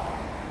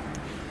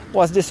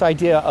 was this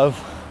idea of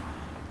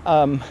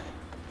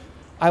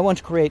I want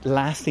to create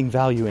lasting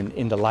value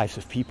in the lives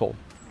of people.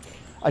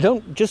 I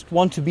don't just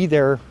want to be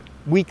their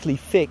weekly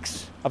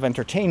fix of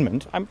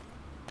entertainment.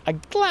 I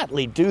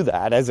gladly do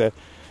that as a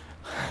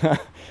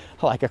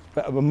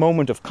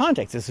moment of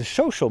context, as a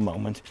social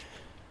moment.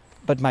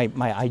 But my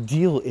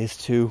ideal is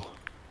to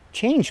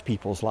change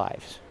people's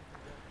lives,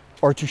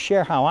 or to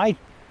share how I've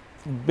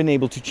been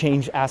able to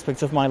change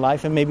aspects of my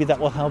life, and maybe that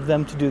will help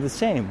them to do the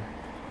same.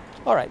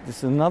 All right, this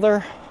is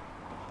another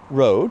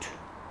road.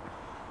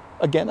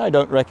 Again, I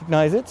don't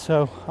recognize it,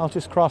 so I'll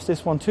just cross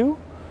this one too.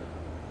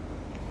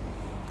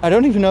 I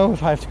don't even know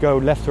if I have to go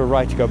left or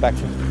right to go back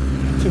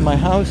to my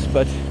house,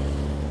 but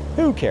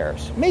who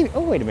cares? Maybe,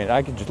 oh wait a minute,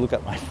 I can just look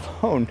at my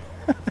phone.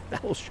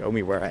 That will show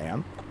me where I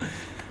am.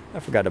 I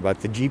forgot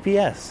about the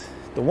GPS,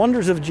 the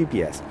wonders of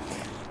GPS.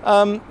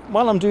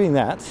 While I'm doing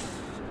that,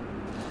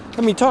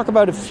 let me talk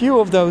about a few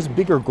of those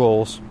bigger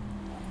goals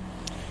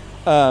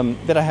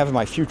that I have in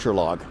my future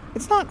log.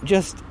 It's not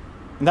just,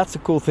 and that's the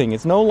cool thing,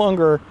 it's no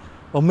longer,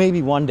 well,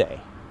 maybe one day.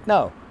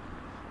 No,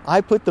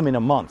 I put them in a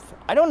month.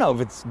 I don't know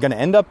if it's going to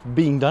end up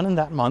being done in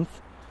that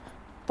month,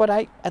 but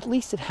at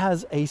least it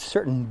has a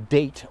certain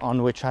date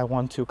on which I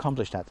want to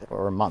accomplish that,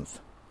 or a month.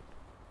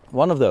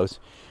 One of those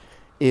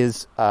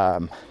is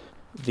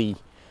the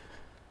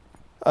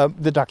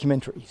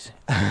documentaries.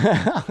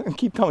 I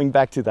keep coming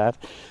back to that,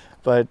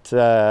 but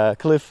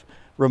Cliff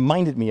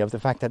reminded me of the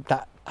fact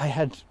that I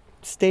had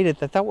stated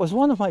that was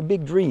one of my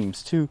big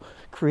dreams, to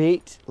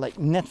create like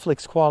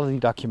Netflix quality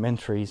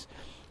documentaries.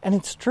 And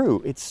it's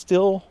true, it's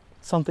still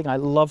something I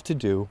love to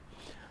do,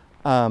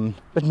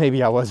 but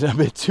maybe I was a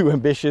bit too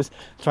ambitious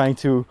trying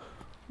to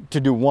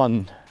do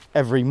one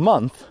every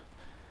month.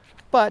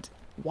 But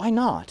why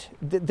not?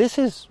 This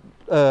is,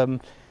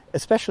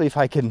 especially if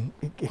I can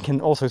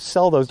also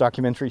sell those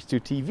documentaries to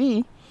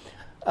TV,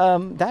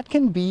 that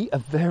can be a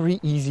very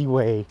easy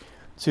way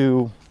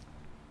to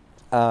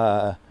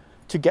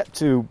get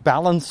to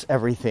balance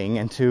everything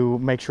and to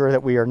make sure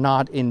that we are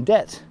not in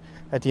debt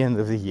at the end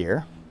of the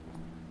year.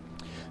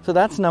 So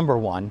that's number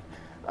one,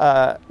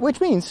 which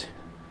means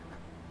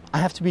I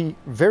have to be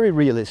very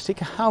realistic.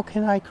 How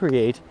can I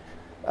create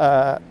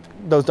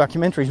those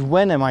documentaries?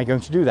 When am I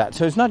going to do that?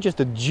 So it's not just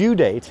the due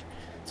date,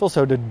 it's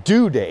also the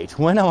due date.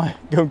 When am I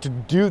going to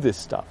do this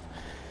stuff?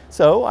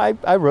 So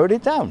I wrote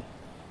it down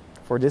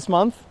for this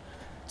month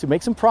to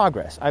make some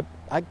progress.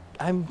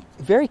 I'm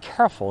very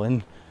careful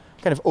in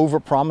kind of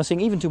over-promising,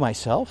 even to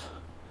myself,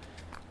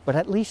 but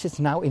at least it's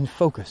now in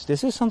focus.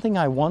 This is something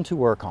I want to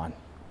work on,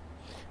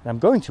 and I'm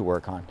going to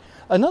work on.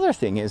 Another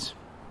thing is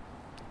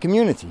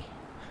community.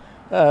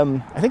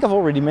 I think I've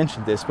already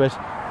mentioned this, but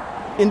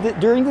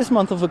during this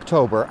month of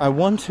October, I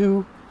want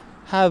to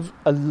have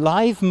a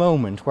live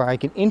moment where I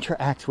can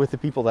interact with the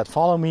people that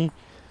follow me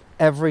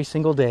every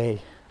single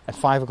day at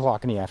 5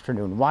 o'clock in the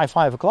afternoon. Why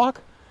 5 o'clock?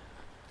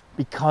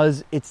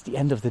 Because it's the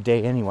end of the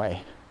day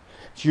anyway.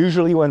 It's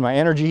usually when my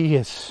energy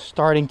is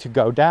starting to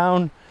go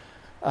down.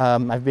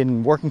 I've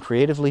been working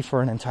creatively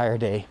for an entire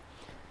day.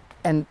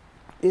 And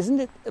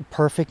isn't it a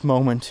perfect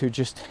moment to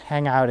just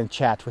hang out and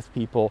chat with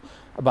people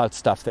about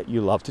stuff that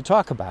you love to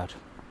talk about?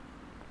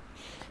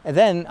 And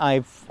then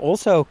I've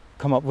also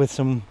come up with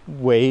some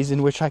ways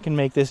in which I can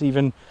make this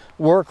even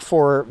work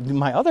for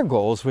my other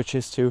goals, which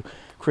is to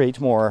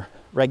create more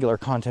regular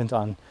content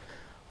on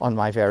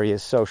my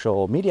various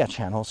social media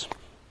channels,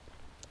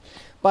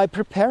 by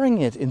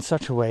preparing it in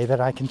such a way that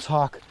I can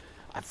talk.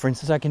 For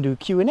instance, I can do a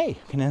Q&A, I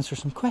can answer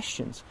some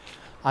questions.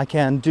 I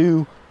can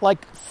do,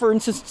 like, for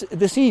instance,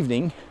 this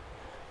evening,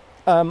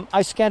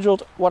 I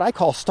scheduled what I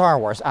call Star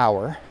Wars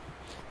Hour.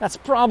 That's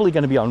probably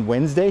going to be on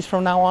Wednesdays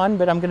from now on,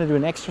 but I'm going to do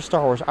an extra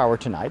Star Wars Hour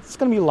tonight. It's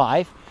going to be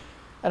live,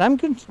 and I'm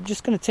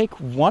just going to take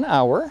 1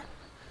 hour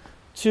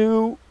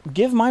to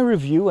give my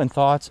review and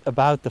thoughts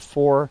about the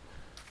 4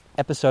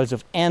 episodes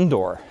of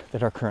Andor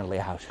that are currently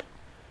out.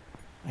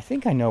 I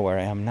think I know where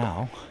I am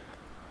now,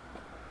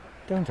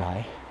 don't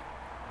I?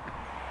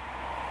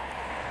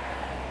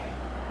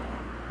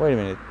 Wait a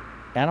minute.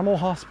 Animal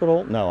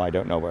Hospital? No, I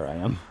don't know where I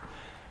am.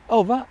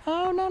 Oh,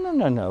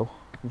 no.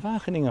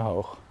 Wageningen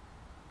Hoog.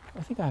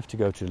 I think I have to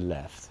go to the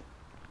left.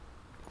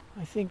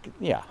 I think,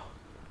 yeah.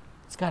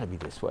 It's got to be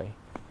this way.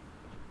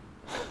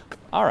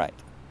 All right.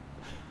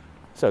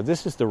 So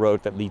this is the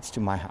road that leads to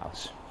my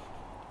house.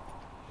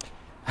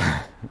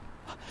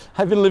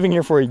 I've been living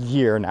here for a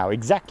year now,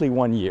 exactly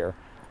 1 year.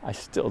 I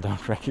still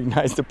don't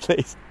recognize the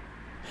place.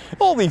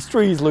 All these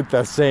trees look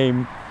the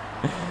same.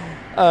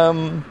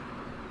 And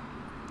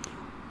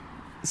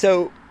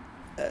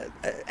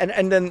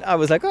then I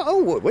was like,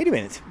 oh, wait a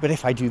minute. But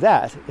if I do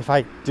that, if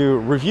I do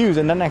reviews,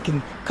 and then I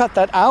can cut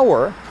that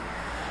hour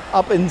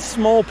up in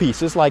small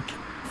pieces, like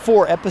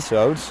 4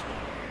 episodes,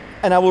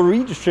 and I will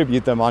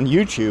redistribute them on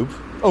YouTube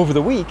over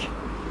the week.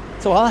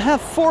 So I'll have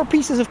 4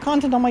 pieces of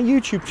content on my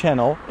YouTube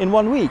channel in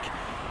 1 week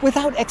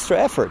without extra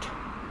effort.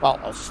 Well,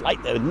 a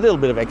little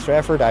bit of extra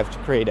effort. I have to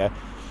create a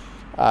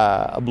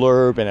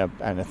blurb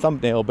and a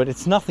thumbnail, but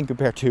it's nothing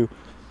compared to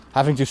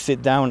having to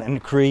sit down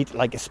and create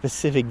like a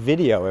specific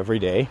video every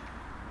day.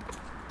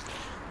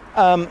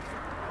 And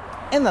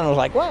then I was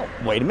like, well,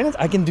 wait a minute,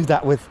 I can do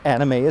that with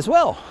anime as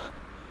well.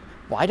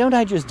 Why don't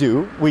I just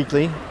do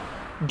weekly,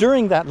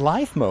 during that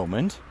live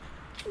moment,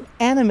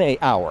 anime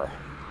hour?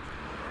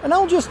 And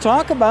I'll just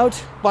talk about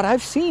what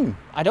I've seen.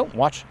 I don't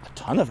watch a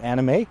ton of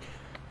anime.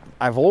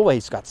 I've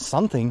always got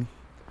something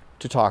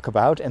to talk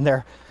about, and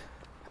there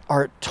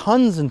are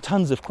tons and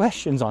tons of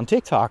questions on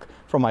TikTok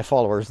from my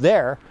followers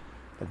there.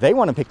 They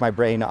want to pick my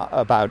brain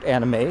about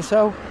anime,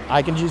 so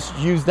I can just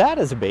use that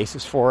as a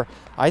basis for,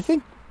 I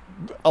think,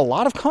 a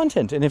lot of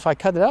content. And if I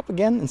cut it up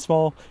again in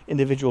small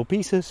individual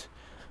pieces,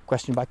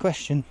 question by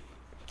question,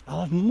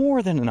 I'll have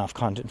more than enough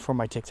content for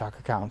my TikTok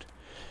account.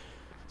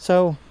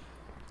 So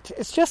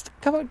it's just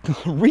about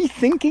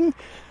rethinking,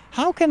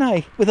 how can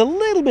I, with a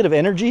little bit of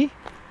energy,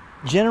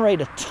 generate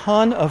a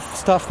ton of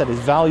stuff that is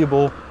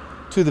valuable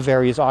to the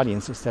various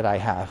audiences that I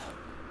have.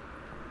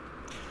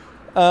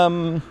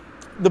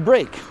 The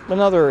break,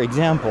 another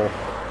example.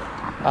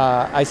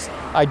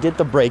 I did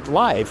the break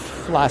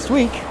live last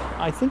week.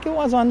 I think it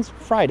was on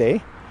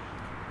Friday.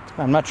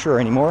 I'm not sure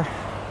anymore.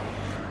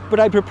 But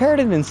I prepared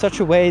it in such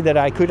a way that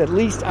I could at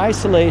least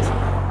isolate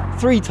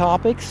 3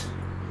 topics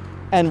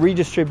and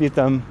redistribute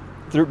them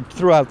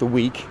throughout the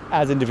week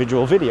as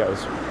individual videos,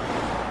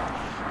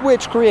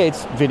 which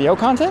creates video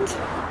content.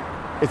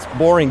 It's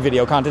boring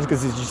video content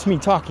because it's just me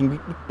talking,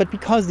 but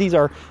because these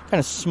are kind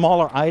of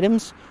smaller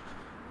items,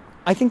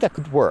 I think that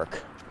could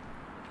work.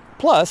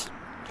 Plus,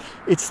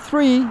 it's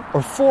 3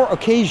 or 4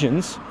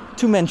 occasions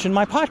to mention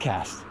my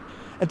podcast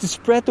and to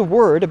spread the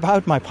word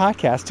about my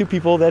podcast to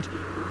people that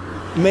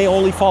may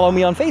only follow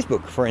me on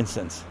Facebook, for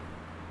instance,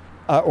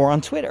 or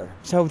on Twitter.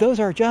 So those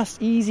are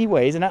just easy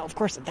ways. And now, of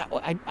course,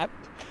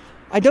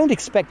 I don't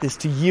expect this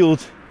to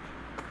yield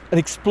an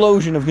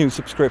explosion of new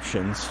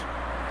subscriptions.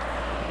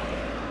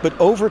 But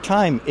over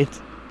time, it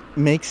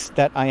makes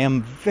that I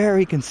am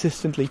very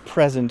consistently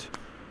present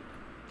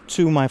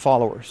to my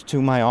followers,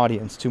 to my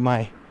audience, to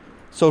my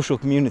social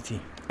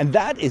community. And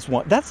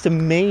that's the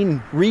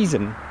main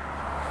reason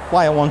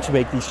why I want to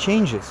make these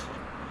changes.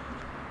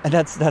 And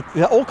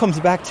that all comes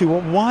back to,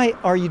 well, why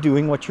are you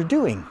doing what you're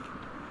doing?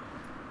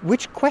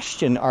 Which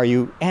question are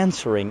you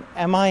answering?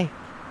 Am I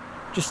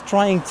just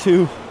trying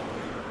to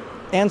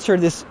answer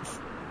this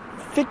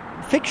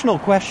fictional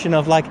question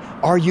of like,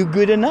 are you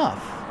good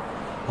enough?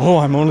 Oh,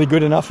 I'm only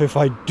good enough if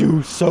I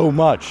do so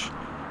much.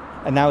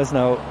 And now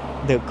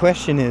the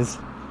question is,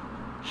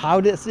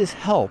 how does this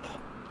help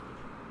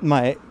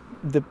my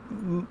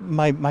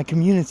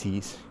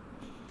communities?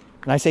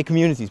 And I say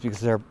communities because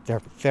there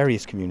are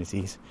various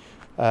communities,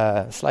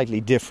 slightly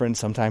different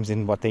sometimes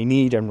in what they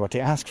need and what they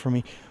ask for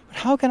me. But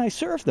how can I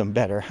serve them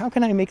better? How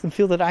can I make them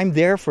feel that I'm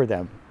there for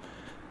them?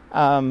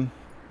 And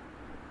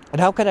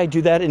how can I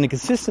do that in a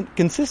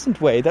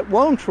consistent way that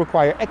won't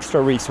require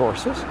extra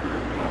resources,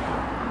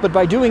 but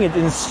by doing it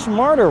in a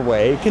smarter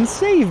way can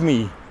save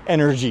me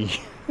energy?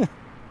 And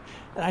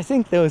I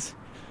think those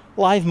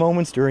live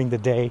moments during the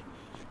day,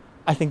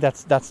 I think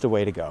that's the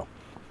way to go.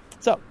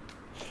 So,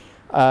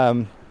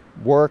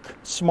 work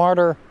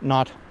smarter,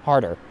 not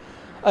harder.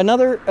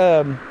 Another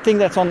thing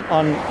that's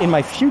in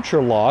my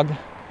future log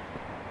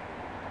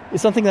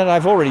is something that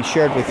I've already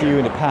shared with you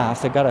in the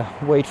past. I gotta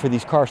wait for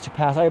these cars to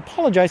pass. I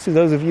apologize to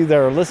those of you that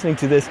are listening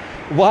to this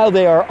while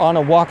they are on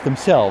a walk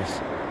themselves,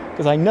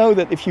 because I know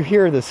that if you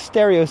hear the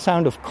stereo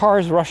sound of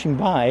cars rushing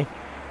by,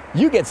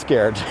 you get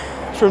scared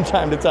from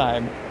time to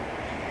time,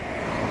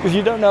 because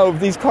you don't know if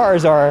these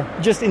cars are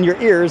just in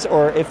your ears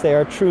or if they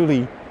are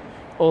truly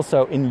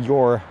also in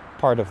your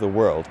part of the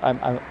world.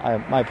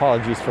 My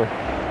apologies for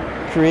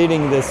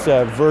creating this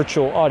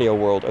virtual audio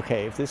world.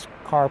 Okay, if this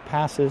car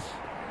passes,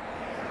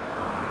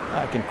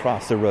 I can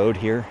cross the road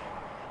here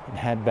and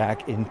head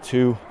back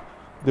into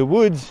the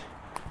woods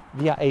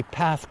via a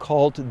path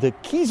called the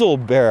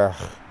Kieselberg.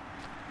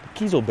 The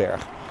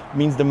Kieselberg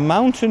means the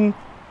mountain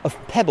of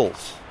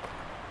pebbles.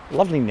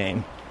 Lovely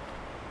name.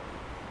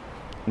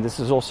 And this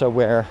is also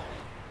where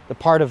the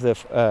part of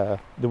the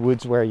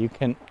woods where you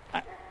can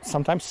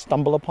sometimes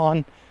stumble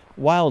upon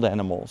wild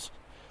animals.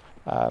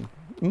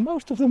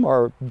 Most of them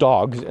are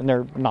dogs, and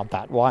they're not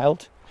that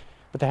wild,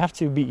 but they have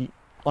to be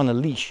on a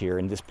leash here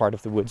in this part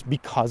of the woods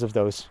because of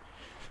those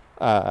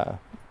wild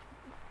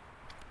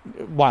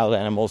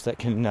animals that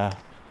can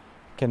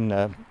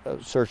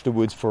search the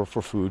woods for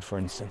food, for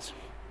instance.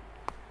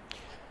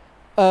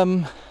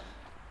 So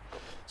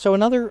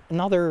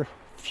another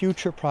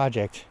future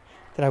project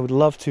that I would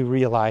love to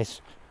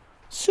realize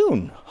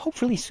soon,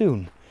 hopefully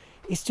soon,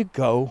 is to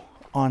go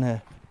on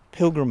a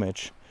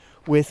pilgrimage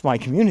with my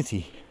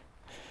community.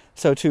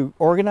 So to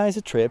organize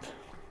a trip,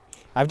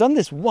 I've done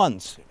this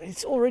once,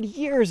 it's already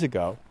years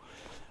ago,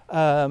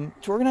 to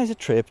organize a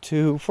trip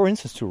to, for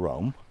instance, to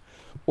Rome,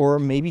 or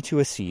maybe to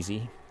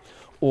Assisi,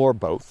 or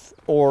both,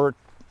 or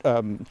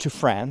to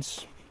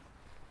France,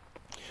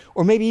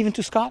 or maybe even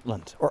to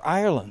Scotland or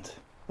Ireland.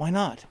 Why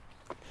not?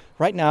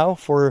 Right now,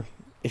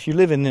 if you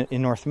live in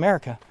North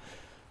America,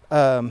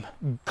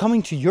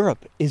 coming to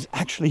Europe is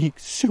actually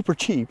super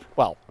cheap.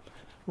 Well,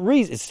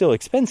 it's still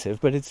expensive,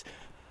 but it's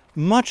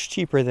much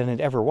cheaper than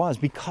it ever was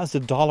because the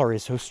dollar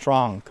is so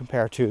strong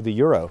compared to the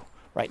euro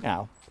right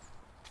now.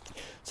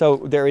 So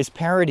there is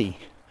parity,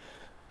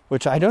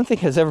 which I don't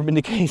think has ever been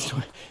the case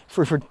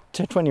for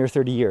 20 or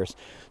 30 years.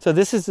 So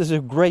this is a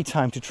great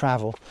time to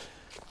travel.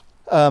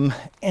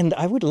 And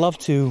I would love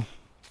to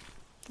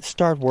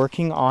start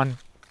working on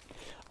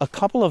a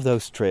couple of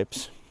those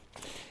trips.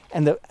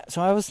 And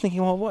so I was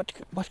thinking, well,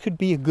 what could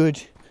be a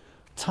good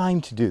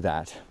time to do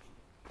that?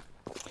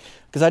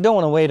 Because I don't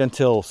want to wait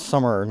until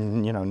summer,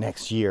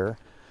 next year.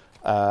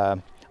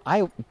 I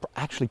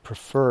actually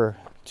prefer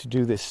to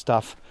do this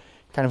stuff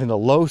kind of in the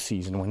low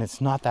season, when it's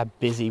not that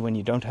busy, when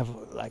you don't have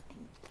like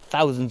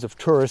thousands of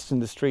tourists in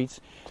the streets.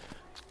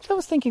 So I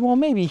was thinking, well,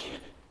 maybe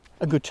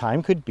a good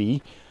time could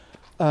be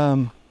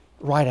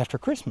right after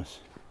Christmas,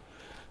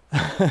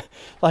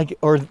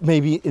 or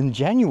maybe in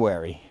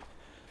January,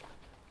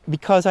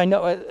 because I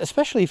know,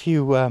 especially if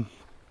you want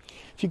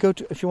to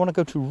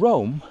go to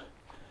Rome,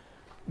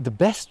 the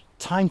best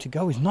time to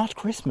go is not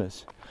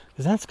Christmas,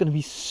 because that's going to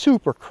be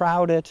super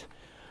crowded.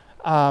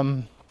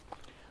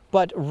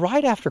 But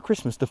right after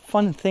Christmas, the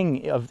fun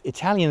thing of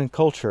Italian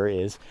culture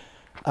is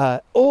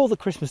all the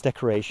Christmas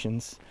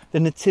decorations, the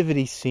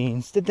nativity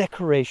scenes, the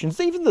decorations,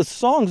 even the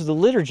songs, the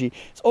liturgy,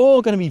 it's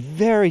all going to be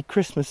very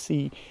Christmas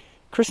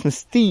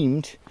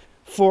themed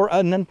for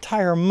an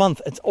entire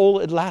month. It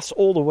lasts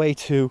all the way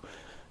to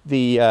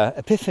the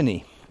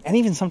Epiphany, and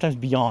even sometimes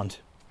beyond.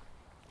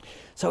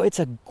 So it's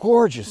a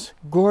gorgeous,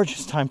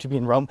 gorgeous time to be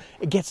in Rome.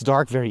 It gets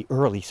dark very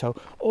early, so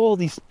all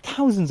these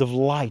thousands of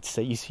lights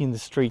that you see in the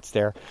streets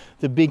there,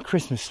 the big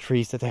Christmas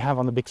trees that they have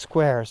on the big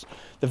squares,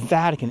 the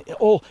Vatican,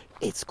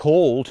 it's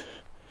cold.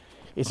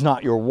 It's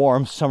not your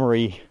warm,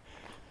 summery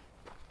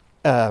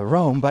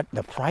Rome, but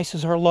the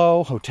prices are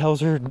low.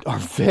 Hotels are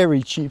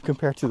very cheap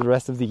compared to the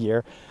rest of the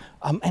year.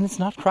 And it's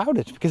not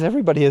crowded because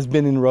everybody has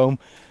been in Rome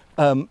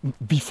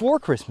before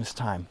Christmas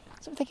time.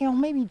 So I'm thinking,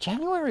 maybe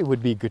January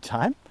would be a good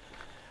time.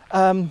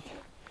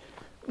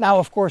 Now,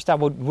 of course, that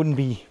wouldn't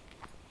be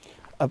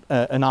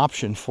an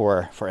option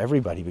for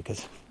everybody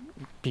because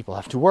people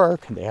have to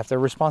work and they have their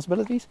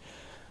responsibilities.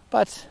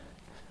 But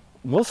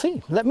we'll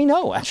see. Let me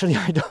know. Actually,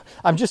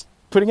 I'm just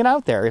putting it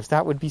out there if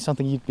that would be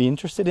something you'd be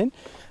interested in.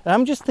 And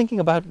I'm just thinking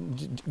about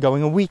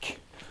going a week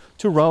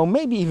to Rome,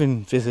 maybe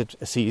even visit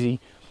Assisi.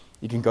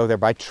 You can go there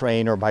by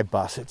train or by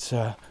bus. It's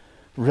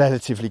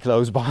relatively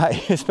close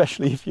by,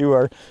 especially if you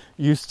are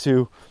used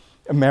to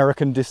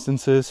American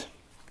distances.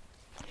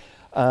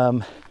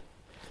 And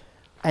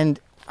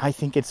I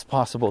think it's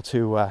possible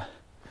to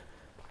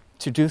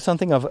do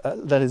something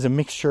that is a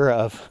mixture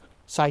of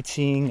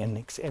sightseeing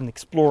and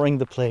exploring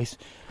the place,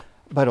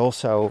 but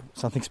also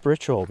something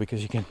spiritual,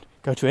 because you can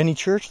go to any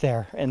church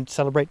there and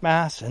celebrate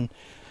Mass and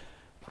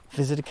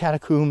visit the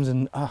catacombs.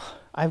 And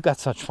I've got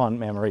such fond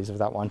memories of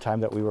that one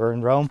time that we were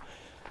in Rome.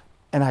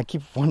 And I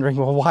keep wondering,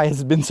 well, why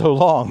has it been so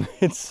long?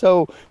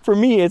 For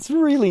me, it's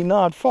really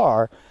not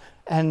far.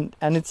 And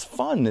it's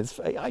fun.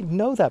 I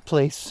know that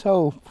place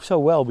so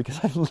well because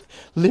I've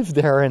lived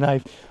there and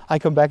I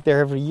come back there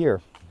every year.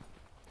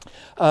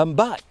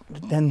 But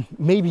then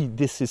maybe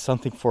this is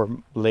something for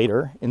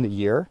later in the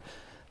year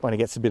when it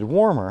gets a bit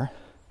warmer.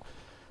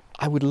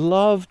 I would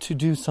love to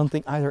do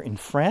something either in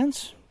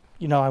France.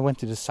 I went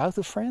to the south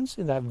of France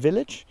in that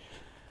village,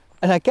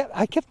 and I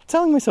kept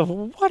telling myself,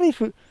 what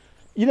if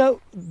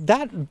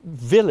that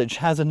village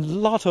has a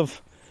lot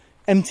of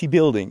empty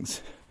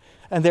buildings,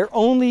 and they're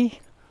only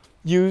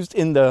used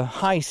in the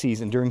high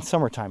season during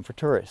summertime for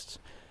tourists.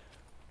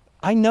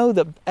 I know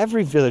that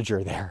every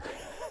villager there,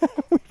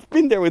 we've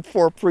been there with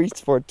 4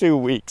 priests for 2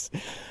 weeks.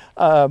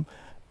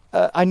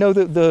 I know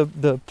that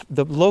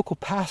the local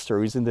pastor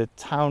who's in the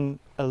town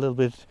a little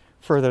bit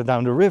further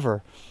down the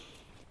river,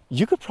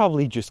 you could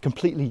probably just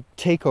completely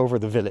take over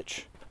the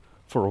village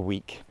for a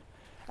week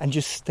and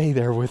just stay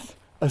there with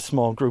a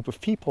small group of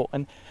people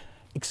and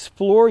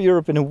explore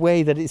Europe in a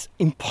way that is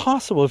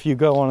impossible if you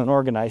go on an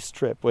organized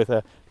trip with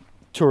a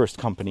tourist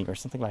company or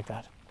something like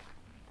that.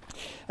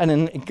 And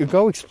then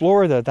go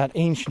explore that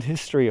ancient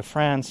history of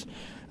France,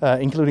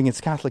 including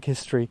its Catholic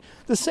history.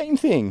 The same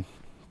thing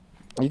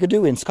you could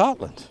do in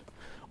Scotland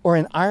or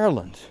in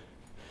Ireland.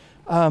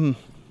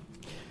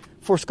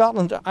 For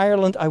Scotland,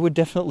 Ireland, I would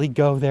definitely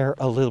go there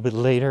a little bit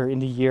later in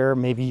the year,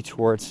 maybe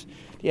towards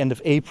the end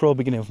of April,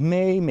 beginning of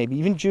May, maybe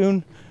even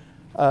June,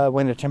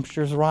 when the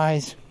temperatures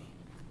rise.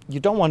 You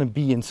don't want to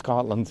be in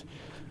Scotland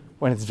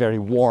when it's very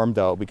warm,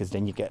 though, because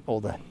then you get all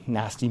the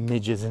nasty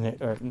midges in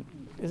it. Or,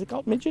 is it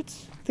called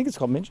midgets? I think it's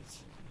called midgets.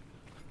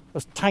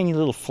 Those tiny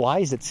little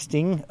flies that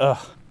sting. Ugh,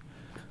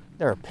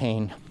 they're a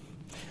pain.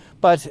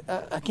 But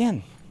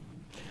again,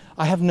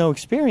 I have no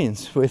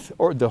experience with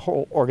the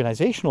whole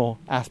organizational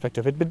aspect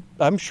of it, but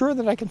I'm sure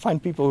that I can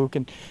find people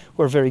who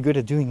are very good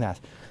at doing that.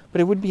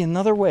 But it would be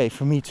another way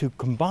for me to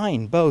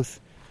combine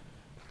both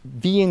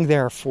being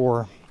there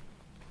for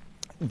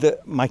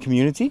my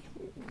community,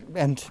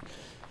 and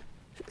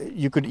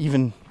you could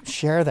even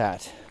share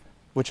that,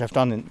 which I've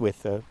done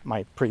with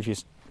my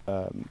previous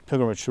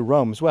pilgrimage to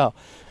Rome as well.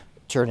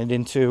 Turn it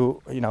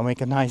into,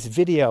 make a nice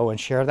video and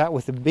share that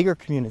with the bigger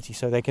community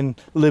so they can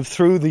live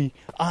through the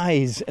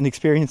eyes and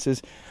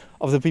experiences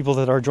of the people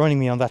that are joining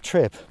me on that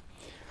trip.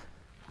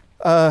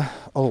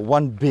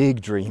 One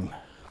big dream.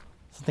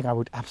 Something I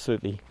would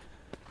absolutely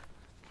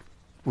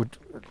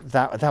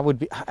that would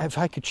be, if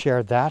I could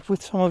share that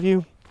with some of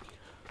you,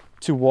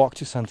 to walk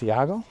to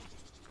Santiago.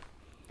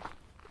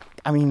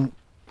 I mean,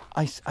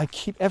 I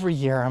keep every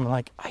year I'm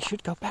like, I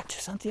should go back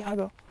to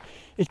Santiago.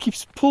 It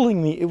keeps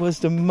pulling me. It was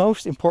the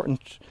most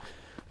important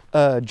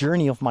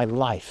journey of my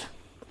life.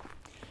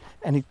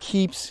 And it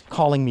keeps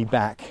calling me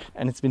back.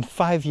 And it's been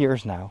 5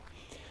 years now.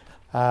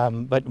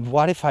 But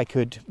what if I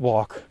could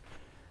walk,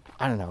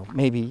 I don't know,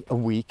 maybe a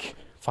week,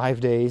 5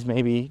 days,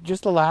 maybe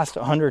just the last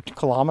 100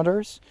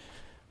 kilometers,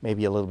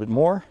 maybe a little bit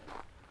more.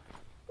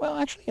 Well,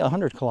 actually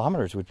 100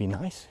 kilometers would be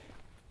nice.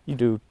 You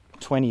do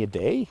 20 a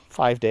day,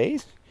 5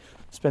 days,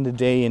 spend a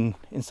day in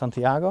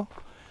Santiago.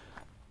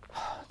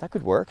 That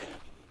could work.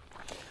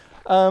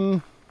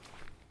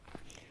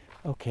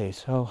 Okay,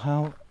 so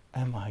how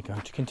am I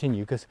going to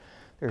continue? Because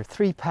there are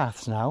 3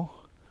 paths now.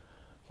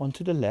 One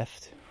to the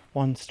left,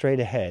 one straight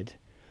ahead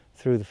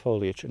through the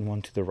foliage, and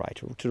one to the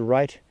right. To the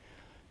right,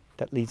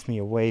 that leads me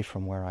away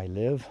from where I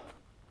live.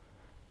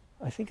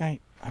 I think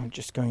I'm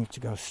just going to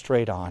go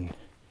straight on.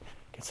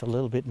 Gets a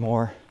little bit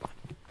more.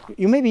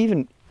 You may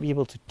even be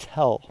able to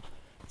tell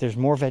there's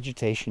more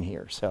vegetation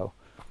here, so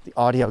the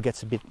audio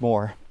gets a bit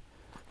more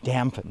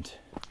dampened.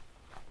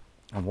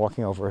 I'm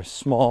walking over a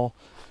small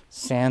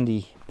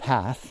sandy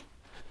path,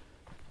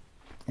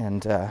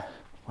 and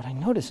what I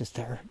notice is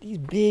there are these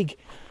big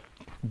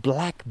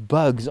black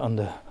bugs on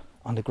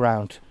the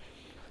ground.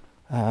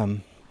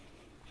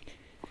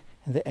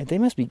 They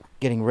must be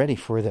getting ready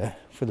for the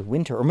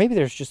winter, or maybe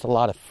there's just a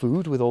lot of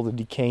food with all the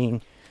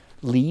decaying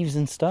leaves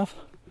and stuff.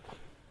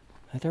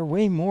 There are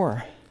way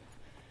more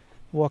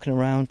walking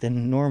around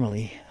than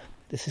normally.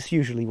 This is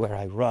usually where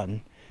I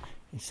run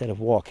instead of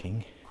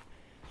walking,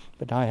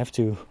 but now I have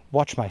to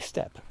watch my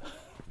step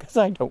because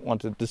I don't want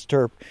to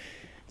disturb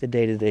the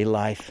day-to-day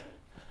life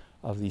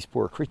of these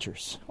poor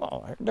creatures.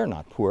 Well, they're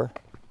not poor.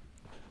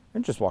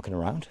 They're just walking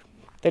around.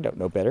 They don't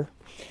know better.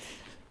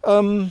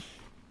 So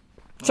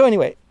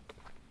anyway,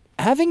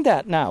 having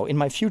that now in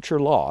my future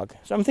log,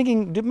 so I'm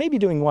thinking maybe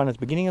doing one at the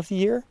beginning of the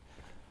year,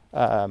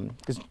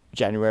 because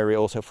January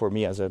also for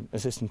me as an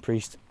assistant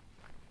priest,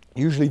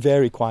 usually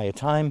very quiet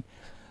time.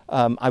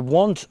 I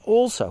want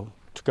also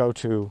to go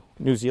to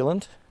New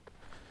Zealand,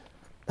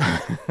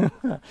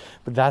 but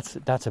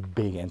that's a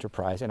big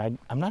enterprise, and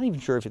I'm not even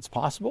sure if it's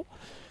possible,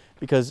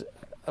 because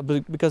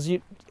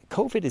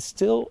COVID is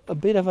still a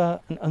bit of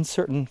an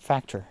uncertain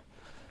factor.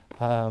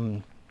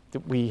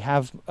 That we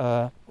have,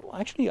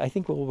 actually, I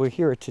think we'll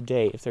hear it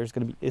today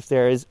if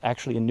there is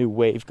actually a new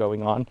wave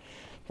going on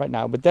right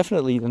now. But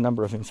definitely the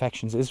number of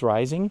infections is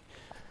rising.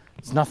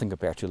 It's nothing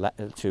compared to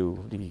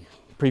the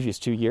previous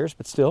 2 years,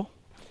 but still,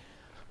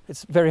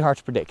 it's very hard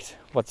to predict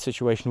what the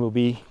situation will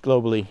be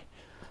globally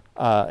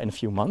in a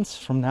few months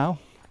from now.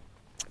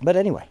 But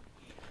anyway,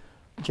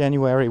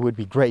 January would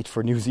be great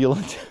for New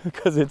Zealand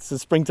because it's the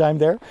springtime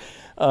there.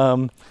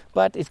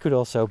 But it could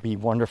also be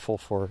wonderful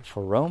for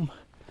Rome.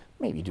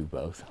 Maybe do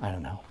both. I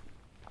don't know.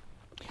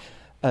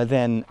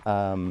 Then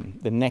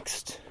the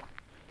next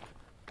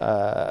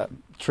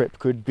trip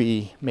could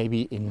be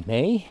maybe in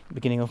May,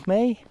 beginning of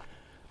May.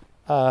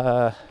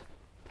 I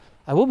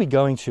will be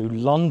going to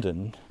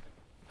London.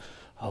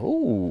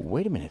 Oh,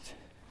 wait a minute.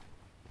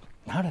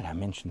 How did I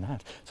mention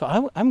that?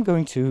 So I'm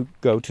going to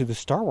go to the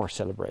Star Wars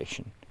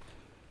celebration.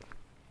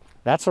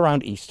 That's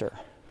around Easter.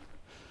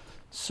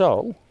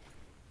 So,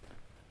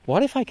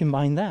 what if I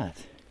combine that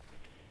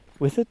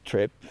with a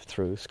trip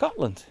through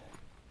Scotland?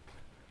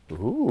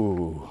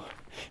 Ooh,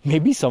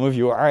 maybe some of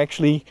you are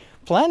actually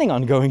planning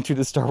on going to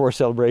the Star Wars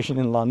celebration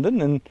in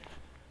London, and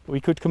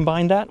we could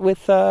combine that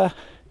with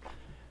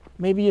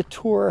maybe a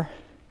tour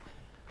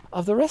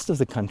of the rest of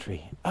the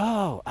country.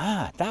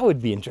 That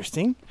would be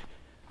interesting.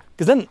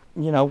 Because then,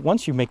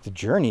 once you make the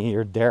journey,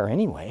 you're there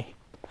anyway.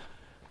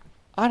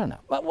 I don't know.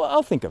 Well,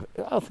 I'll think of it.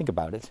 I'll think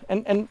about it.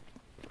 And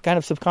kind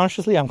of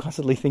subconsciously, I'm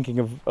constantly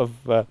thinking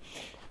of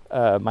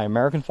my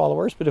American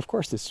followers, but of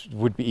course this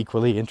would be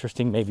equally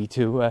interesting maybe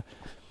to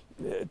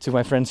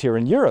my friends here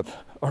in Europe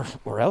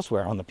or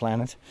elsewhere on the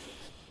planet.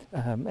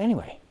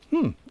 Anyway,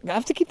 I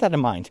have to keep that in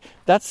mind.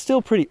 That's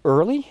still pretty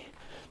early,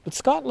 but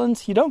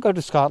Scotland, you don't go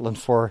to Scotland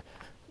for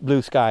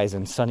blue skies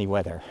and sunny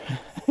weather.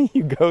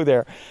 You go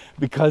there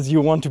because you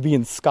want to be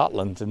in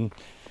Scotland, and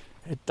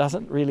it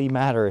doesn't really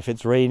matter if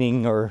it's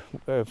raining or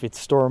if it's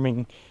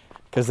storming,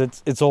 because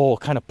it's all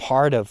kind of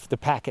part of the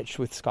package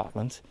with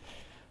Scotland.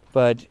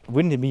 But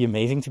wouldn't it be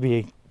amazing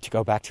to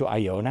go back to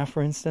Iona,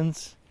 for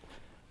instance?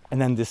 And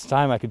then this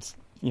time I could,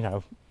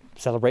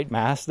 celebrate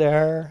Mass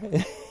there.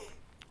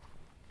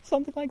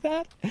 Something like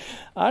that.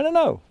 I don't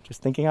know.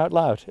 Just thinking out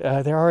loud.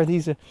 There are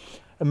these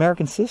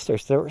American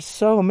sisters that were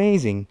so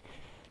amazing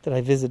that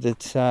I visited.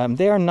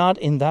 They are not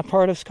in that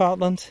part of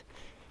Scotland,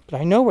 but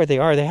I know where they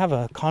are. They have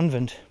a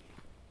convent.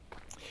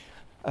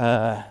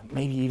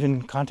 Maybe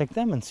even contact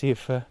them and see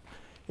if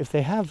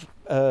they have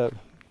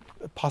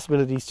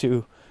possibilities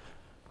to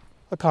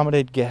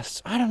accommodate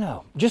guests. I don't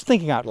know. Just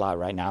thinking out loud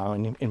right now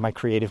in my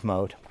creative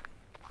mode.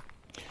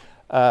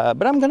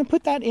 But I'm going to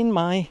put that in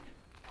my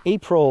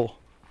April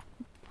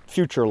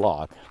future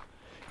log.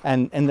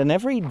 And then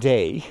every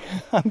day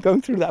I'm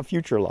going through that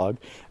future log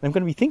and I'm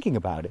going to be thinking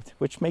about it,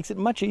 which makes it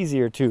much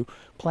easier to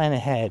plan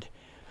ahead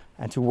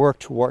and to work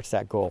towards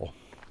that goal.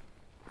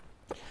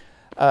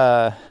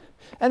 And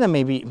then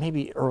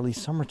maybe early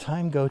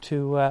summertime go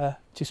to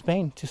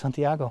Spain, to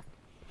Santiago.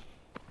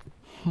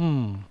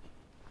 Oh,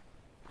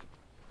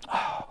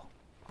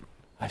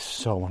 I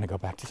so want to go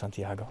back to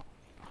Santiago.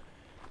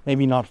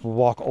 Maybe not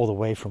walk all the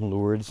way from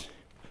Lourdes,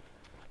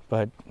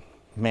 but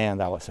man,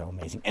 that was so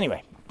amazing.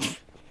 Anyway,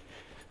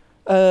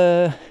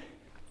 so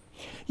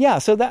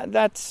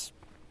that's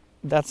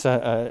those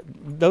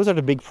are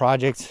the big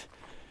projects.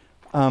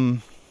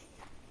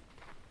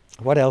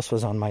 What else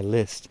was on my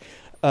list?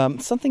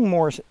 Something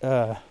more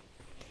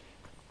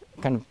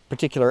kind of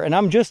particular, and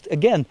I'm just,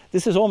 again,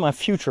 this is all my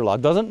future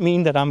log. Doesn't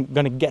mean that I'm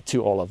going to get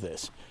to all of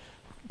this,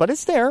 but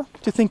it's there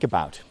to think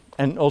about.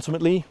 And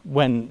ultimately,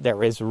 when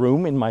there is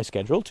room in my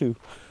schedule to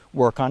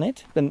work on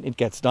it, then it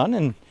gets done.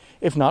 And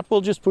If not,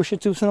 we'll just push it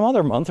to some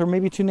other month, or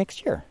maybe to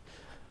next year,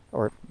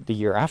 or the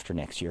year after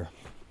next year.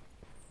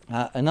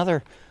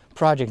 Another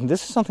project, and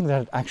this is something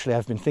that actually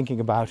I've been thinking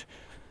about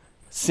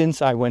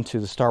since I went to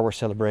the Star Wars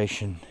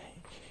Celebration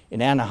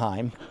in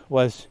Anaheim,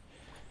 was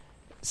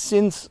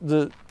since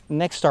the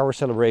next Star Wars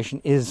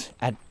Celebration is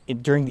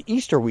during the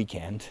Easter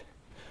weekend,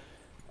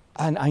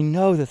 and I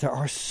know that there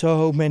are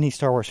so many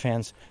Star Wars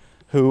fans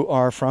who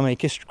are from a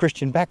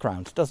Christian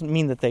background. It doesn't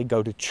mean that they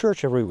go to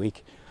church every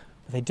week,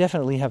 but they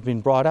definitely have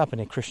been brought up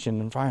in a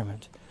Christian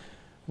environment.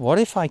 What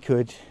if I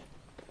could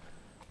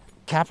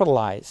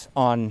capitalize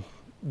on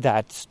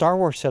that Star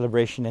Wars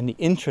celebration and the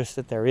interest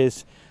that there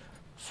is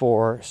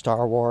for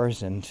Star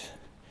Wars and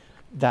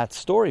that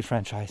story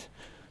franchise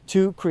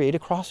to create a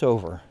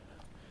crossover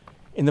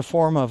in the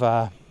form of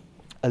a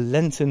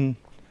Lenten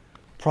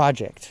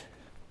project?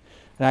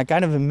 And I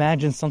kind of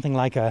imagine something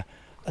like a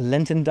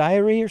Lenten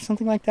diary or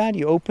something like that.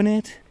 You open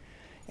it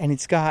and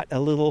it's got a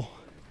little,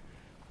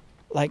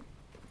 like,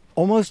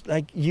 almost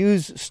like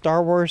use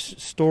Star Wars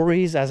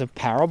stories as a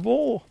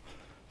parable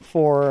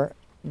for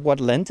what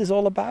Lent is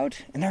all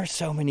about. And there are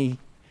so many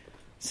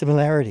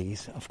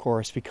similarities, of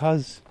course,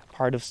 because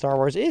part of Star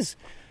Wars is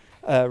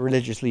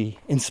religiously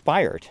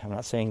inspired. I'm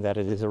not saying that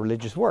it is a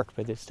religious work,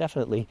 but it's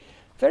definitely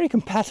very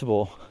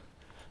compatible.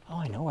 Oh,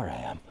 I know where I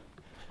am.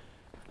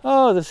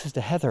 Oh, this is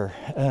the heather,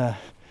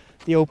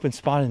 the open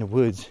spot in the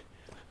woods.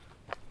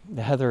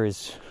 The heather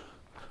is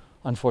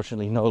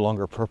unfortunately no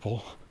longer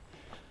purple,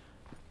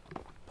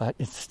 but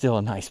it's still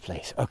a nice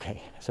place.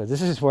 Okay, so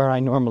this is where I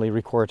normally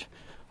record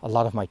a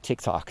lot of my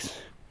TikToks,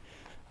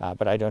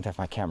 but I don't have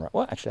my camera.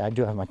 Well, actually, I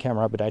do have my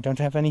camera, but I don't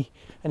have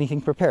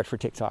anything prepared for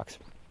TikToks.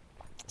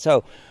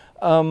 So,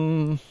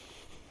 I'm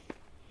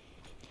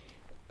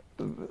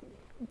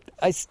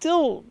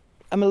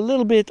a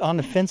little bit on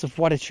the fence of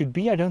what it should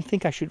be. I don't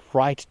think I should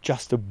write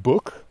just a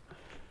book,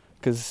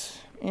 because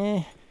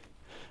a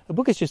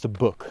book is just a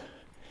book.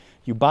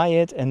 You buy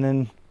it, and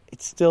then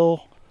it's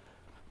still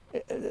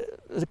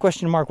a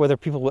question mark whether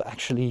people will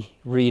actually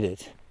read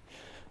it.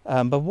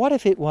 But what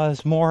if it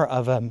was more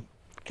of a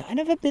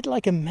kind of a bit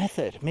like a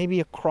method, maybe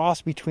a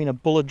cross between a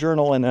bullet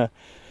journal and a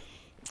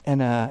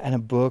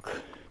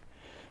book,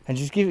 and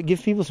just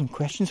give people some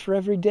questions for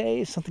every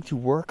day, something to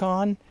work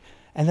on.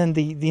 And then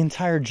the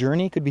entire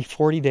journey could be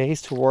 40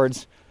 days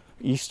towards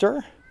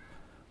Easter,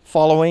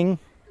 following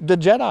the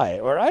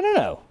Jedi, or I don't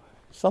know,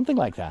 something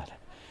like that.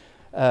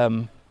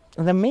 And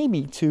then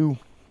maybe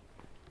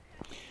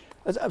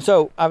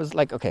so I was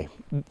like, okay,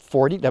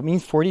 40, that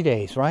means 40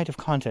 days, right, of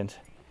content.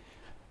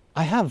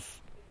 I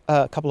have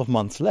a couple of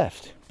months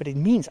left, but it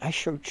means I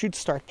should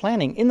start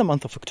planning in the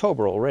month of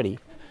October already.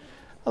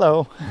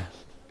 Hello. A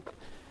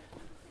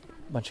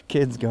bunch of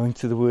kids going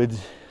to the woods.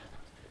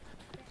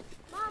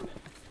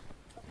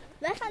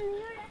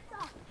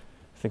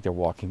 I think they're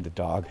walking the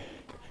dog,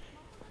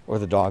 or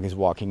the dog is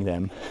walking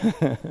them.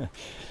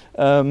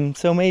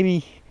 So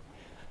maybe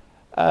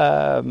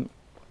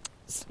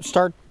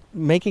start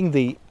making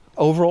the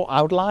overall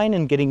outline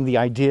and getting the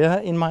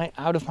idea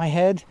out of my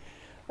head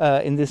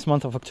in this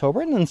month of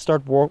October, and then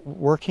start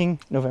working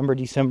November,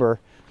 December,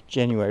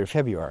 January,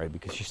 February,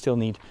 because you still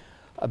need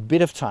a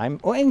bit of time.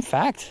 Well, in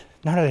fact,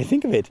 now that I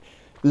think of it,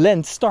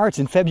 Lent starts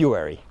in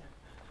February.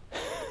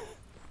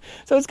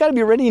 So it's got to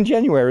be ready in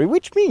January,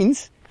 which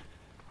means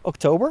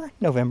October,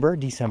 November,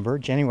 December,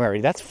 January.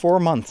 That's 4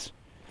 months.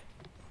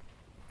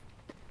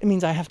 It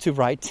means I have to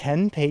write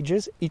 10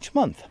 pages each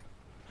month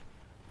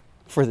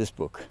for this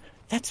book.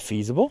 That's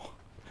feasible.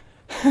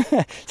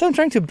 So I'm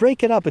trying to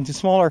break it up into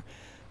smaller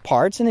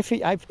parts, and if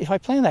I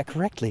plan that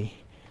correctly,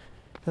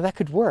 that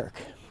could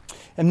work.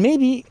 And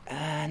maybe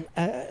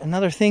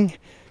another thing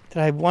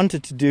that I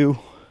wanted to do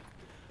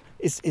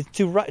is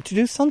to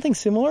do something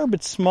similar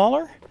but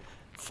smaller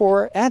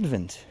for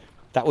Advent.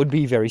 That would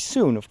be very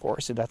soon, of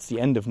course. So that's the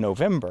end of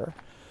November.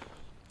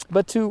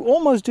 But to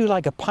almost do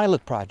like a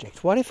pilot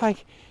project. What if I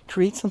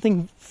create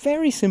something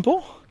very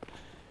simple?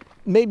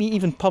 Maybe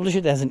even publish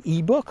it as an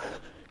ebook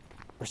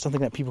or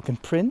something that people can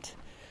print.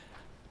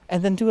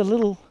 And then do a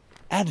little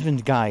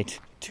Advent guide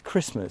to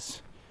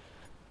Christmas.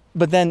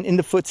 But then in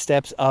the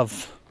footsteps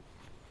of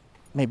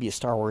maybe a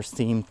Star Wars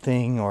themed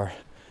thing, or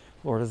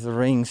Lord of the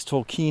Rings,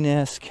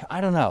 Tolkien-esque.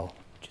 I don't know.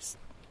 Just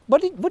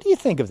what do you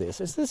think of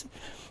this? Is this,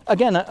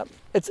 again,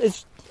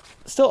 it's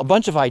still a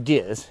bunch of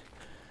ideas,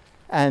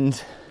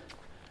 and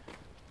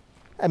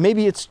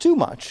maybe it's too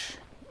much,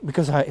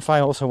 because if I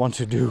also want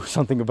to do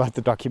something about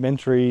the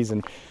documentaries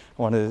and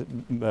I want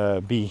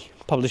to be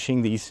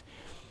publishing these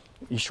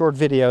short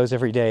videos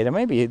every day, then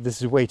maybe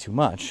this is way too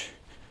much.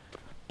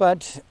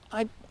 But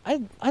I'd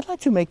like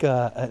to make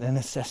an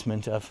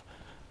assessment of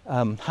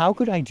how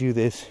could I do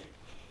this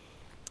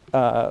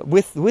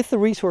with the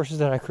resources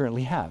that I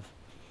currently have.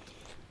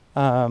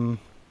 And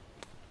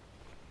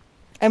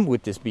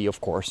would this be,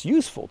 of course,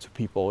 useful to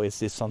people? Is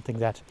this something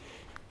that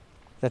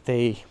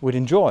they would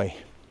enjoy?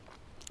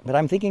 But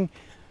I'm thinking,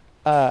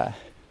 like,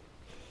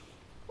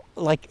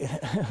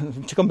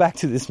 to come back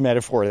to this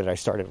metaphor that I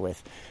started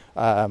with,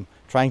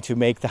 trying to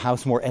make the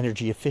house more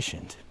energy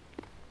efficient.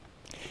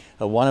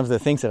 one of the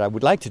things that I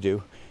would like to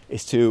do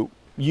is to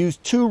use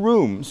 2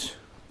 rooms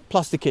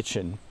plus the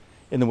kitchen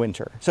in the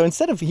winter. So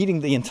instead of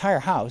heating the entire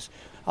house,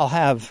 I'll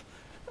have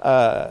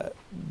the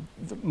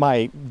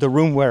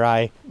room where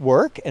I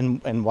work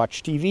and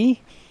watch TV,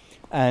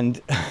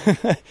 and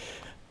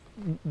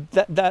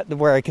that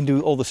where I can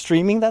do all the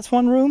streaming. That's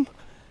one room,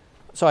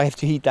 so I have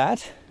to heat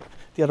that.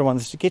 The other one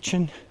is the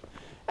kitchen,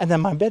 and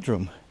then my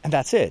bedroom, and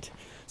that's it.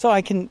 So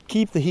I can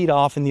keep the heat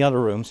off in the other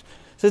rooms.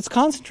 So it's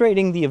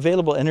concentrating the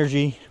available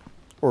energy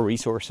or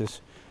resources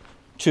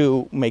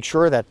to make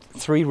sure that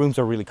 3 rooms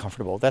are really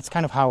comfortable. That's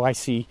kind of how I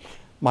see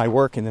my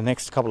work in the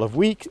next couple of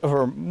weeks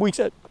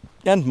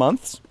and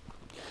months.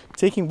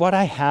 Taking what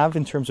I have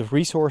in terms of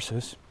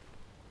resources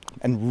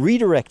and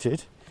redirect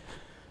it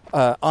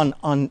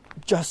on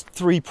just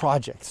 3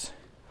 projects,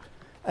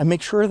 and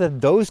make sure that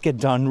those get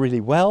done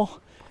really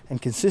well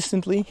and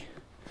consistently,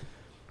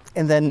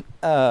 and then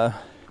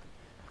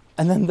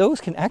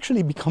those can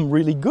actually become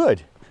really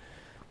good.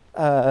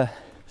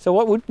 So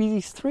what would be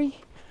these 3?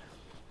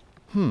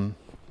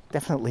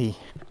 Definitely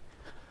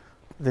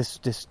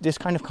this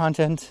kind of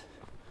content.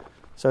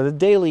 So the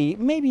daily,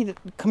 maybe the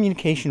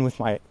communication with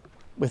my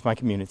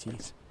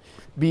communities,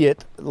 be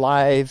it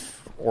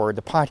live or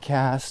the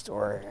podcast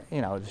or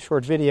the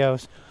short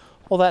videos,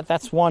 all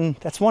that's one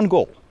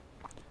goal.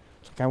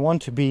 I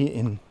want to be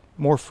in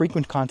more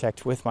frequent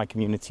contact with my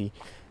community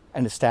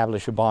and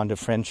establish a bond of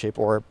friendship,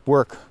 or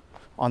work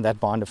on that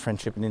bond of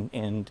friendship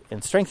and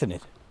strengthen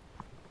it.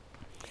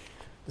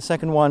 The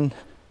second one,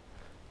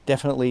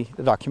 definitely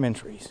the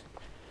documentaries.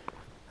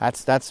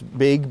 That's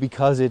big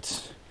because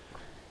it's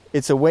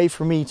a way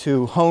for me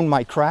to hone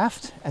my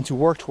craft and to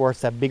work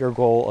towards that bigger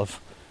goal of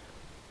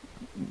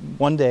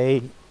one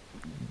day,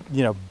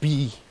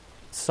 be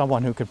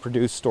someone who can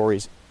produce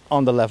stories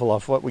on the level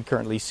of what we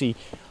currently see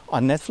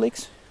on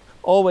Netflix.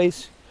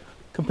 Always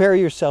compare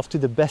yourself to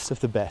the best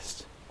of the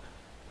best.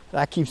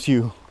 That keeps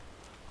you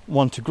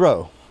want to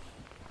grow.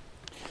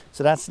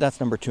 So that's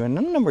number 2. And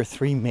then number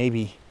 3,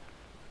 maybe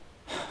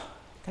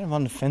kind of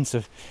on the fence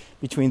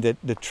between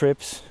the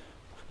trips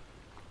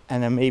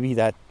and then maybe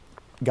that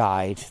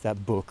guide,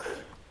 that book,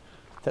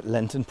 that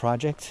Lenten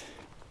project.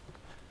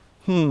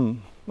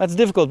 That's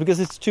difficult because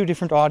it's 2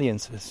 different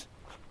audiences.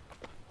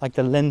 Like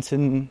the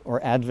Lenten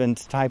or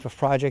Advent type of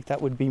project,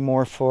 that would be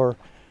more for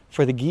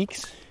the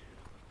geeks.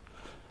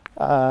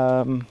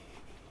 To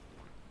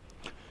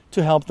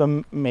help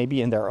them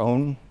maybe in their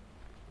own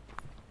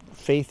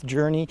faith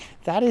journey.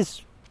 That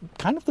is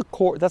kind of the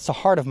core, that's the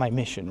heart of my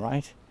mission,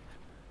 right?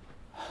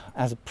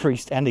 As a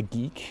priest and a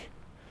geek.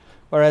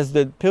 Whereas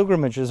the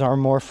pilgrimages are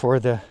more for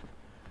the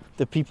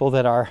people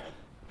that are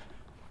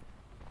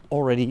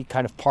already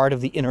kind of part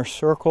of the inner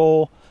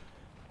circle.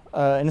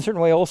 In a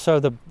certain way also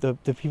the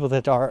people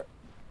that are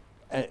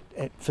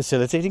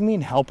facilitating me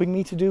and helping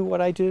me to do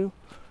what I do.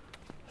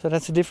 So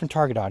that's a different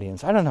target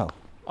audience. I don't know.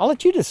 I'll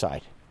let you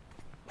decide.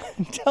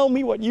 Tell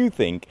me what you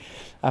think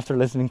after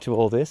listening to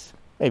all this.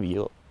 Maybe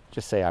you'll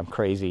just say I'm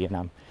crazy and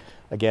I'm,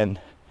 again,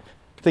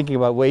 thinking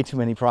about way too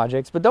many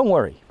projects. But don't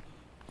worry.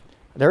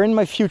 They're in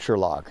my future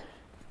log.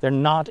 They're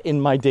not in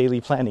my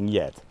daily planning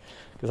yet.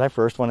 Because I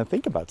first want to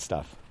think about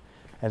stuff.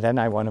 And then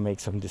I want to make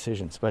some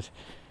decisions. But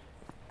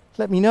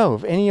let me know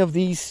if any of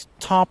these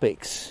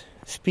topics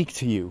speak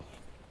to you.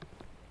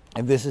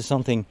 If this is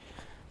something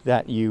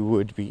that you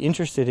would be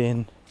interested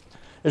in.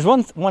 There's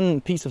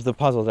one piece of the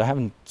puzzle that I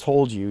haven't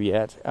told you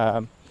yet,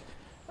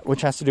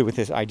 which has to do with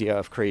this idea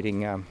of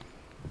creating.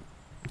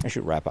 I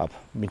should wrap up.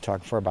 I've been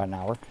talking for about an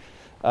hour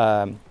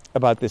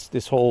about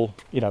this whole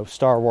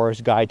Star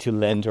Wars guide to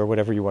Lent or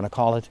whatever you want to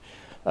call it.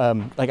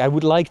 I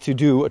would like to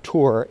do a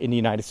tour in the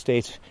United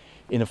States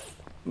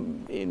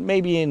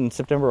maybe in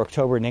September,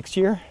 October next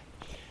year,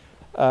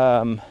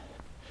 and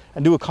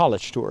do a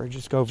college tour.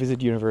 Just go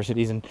visit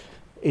universities, and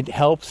it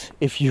helps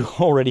if you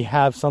already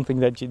have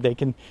something that they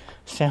can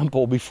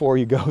sample before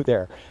you go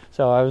there.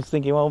 So I was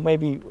thinking, well,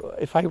 maybe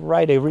if I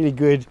write a really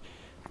good,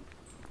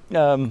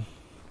 how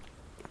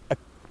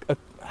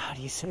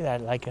do you say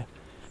that? Like a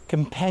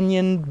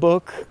companion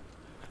book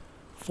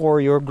for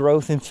your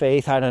growth in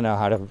faith. I don't know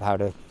how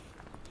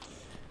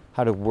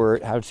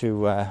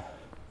to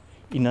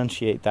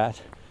enunciate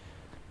that,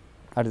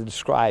 how to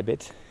describe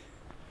it.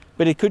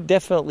 But it could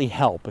definitely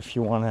help if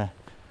you want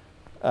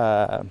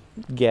to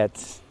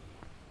get,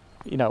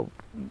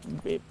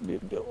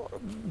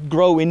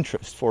 grow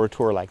interest for a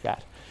tour like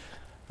that.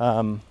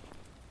 Well,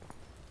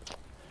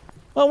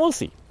 we'll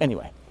see.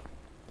 Anyway,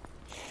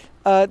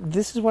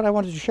 this is what I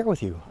wanted to share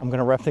with you. I'm going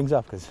to wrap things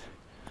up because,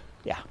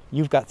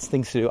 you've got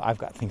things to do. I've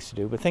got things to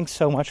do. But thanks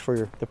so much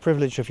for the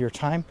privilege of your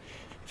time.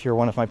 If you're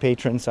one of my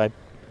patrons, I'm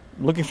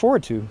looking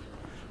forward to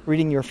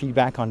reading your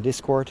feedback on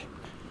Discord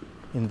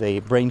in the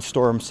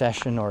brainstorm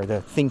session or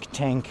the think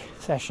tank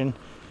session.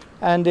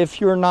 And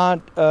if you're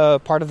not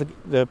part of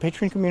the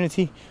Patreon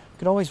community, you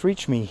can always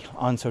reach me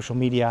on social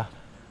media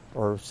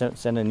or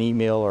send an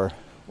email. Or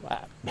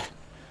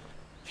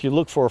if you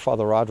look for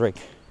Father Roderick,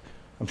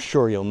 I'm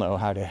sure you'll know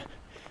how to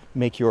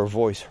make your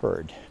voice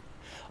heard.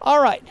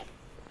 All right,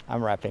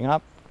 I'm wrapping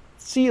up.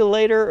 See you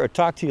later or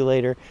talk to you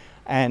later.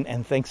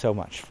 And thanks so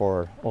much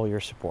for all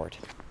your support.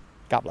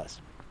 God bless.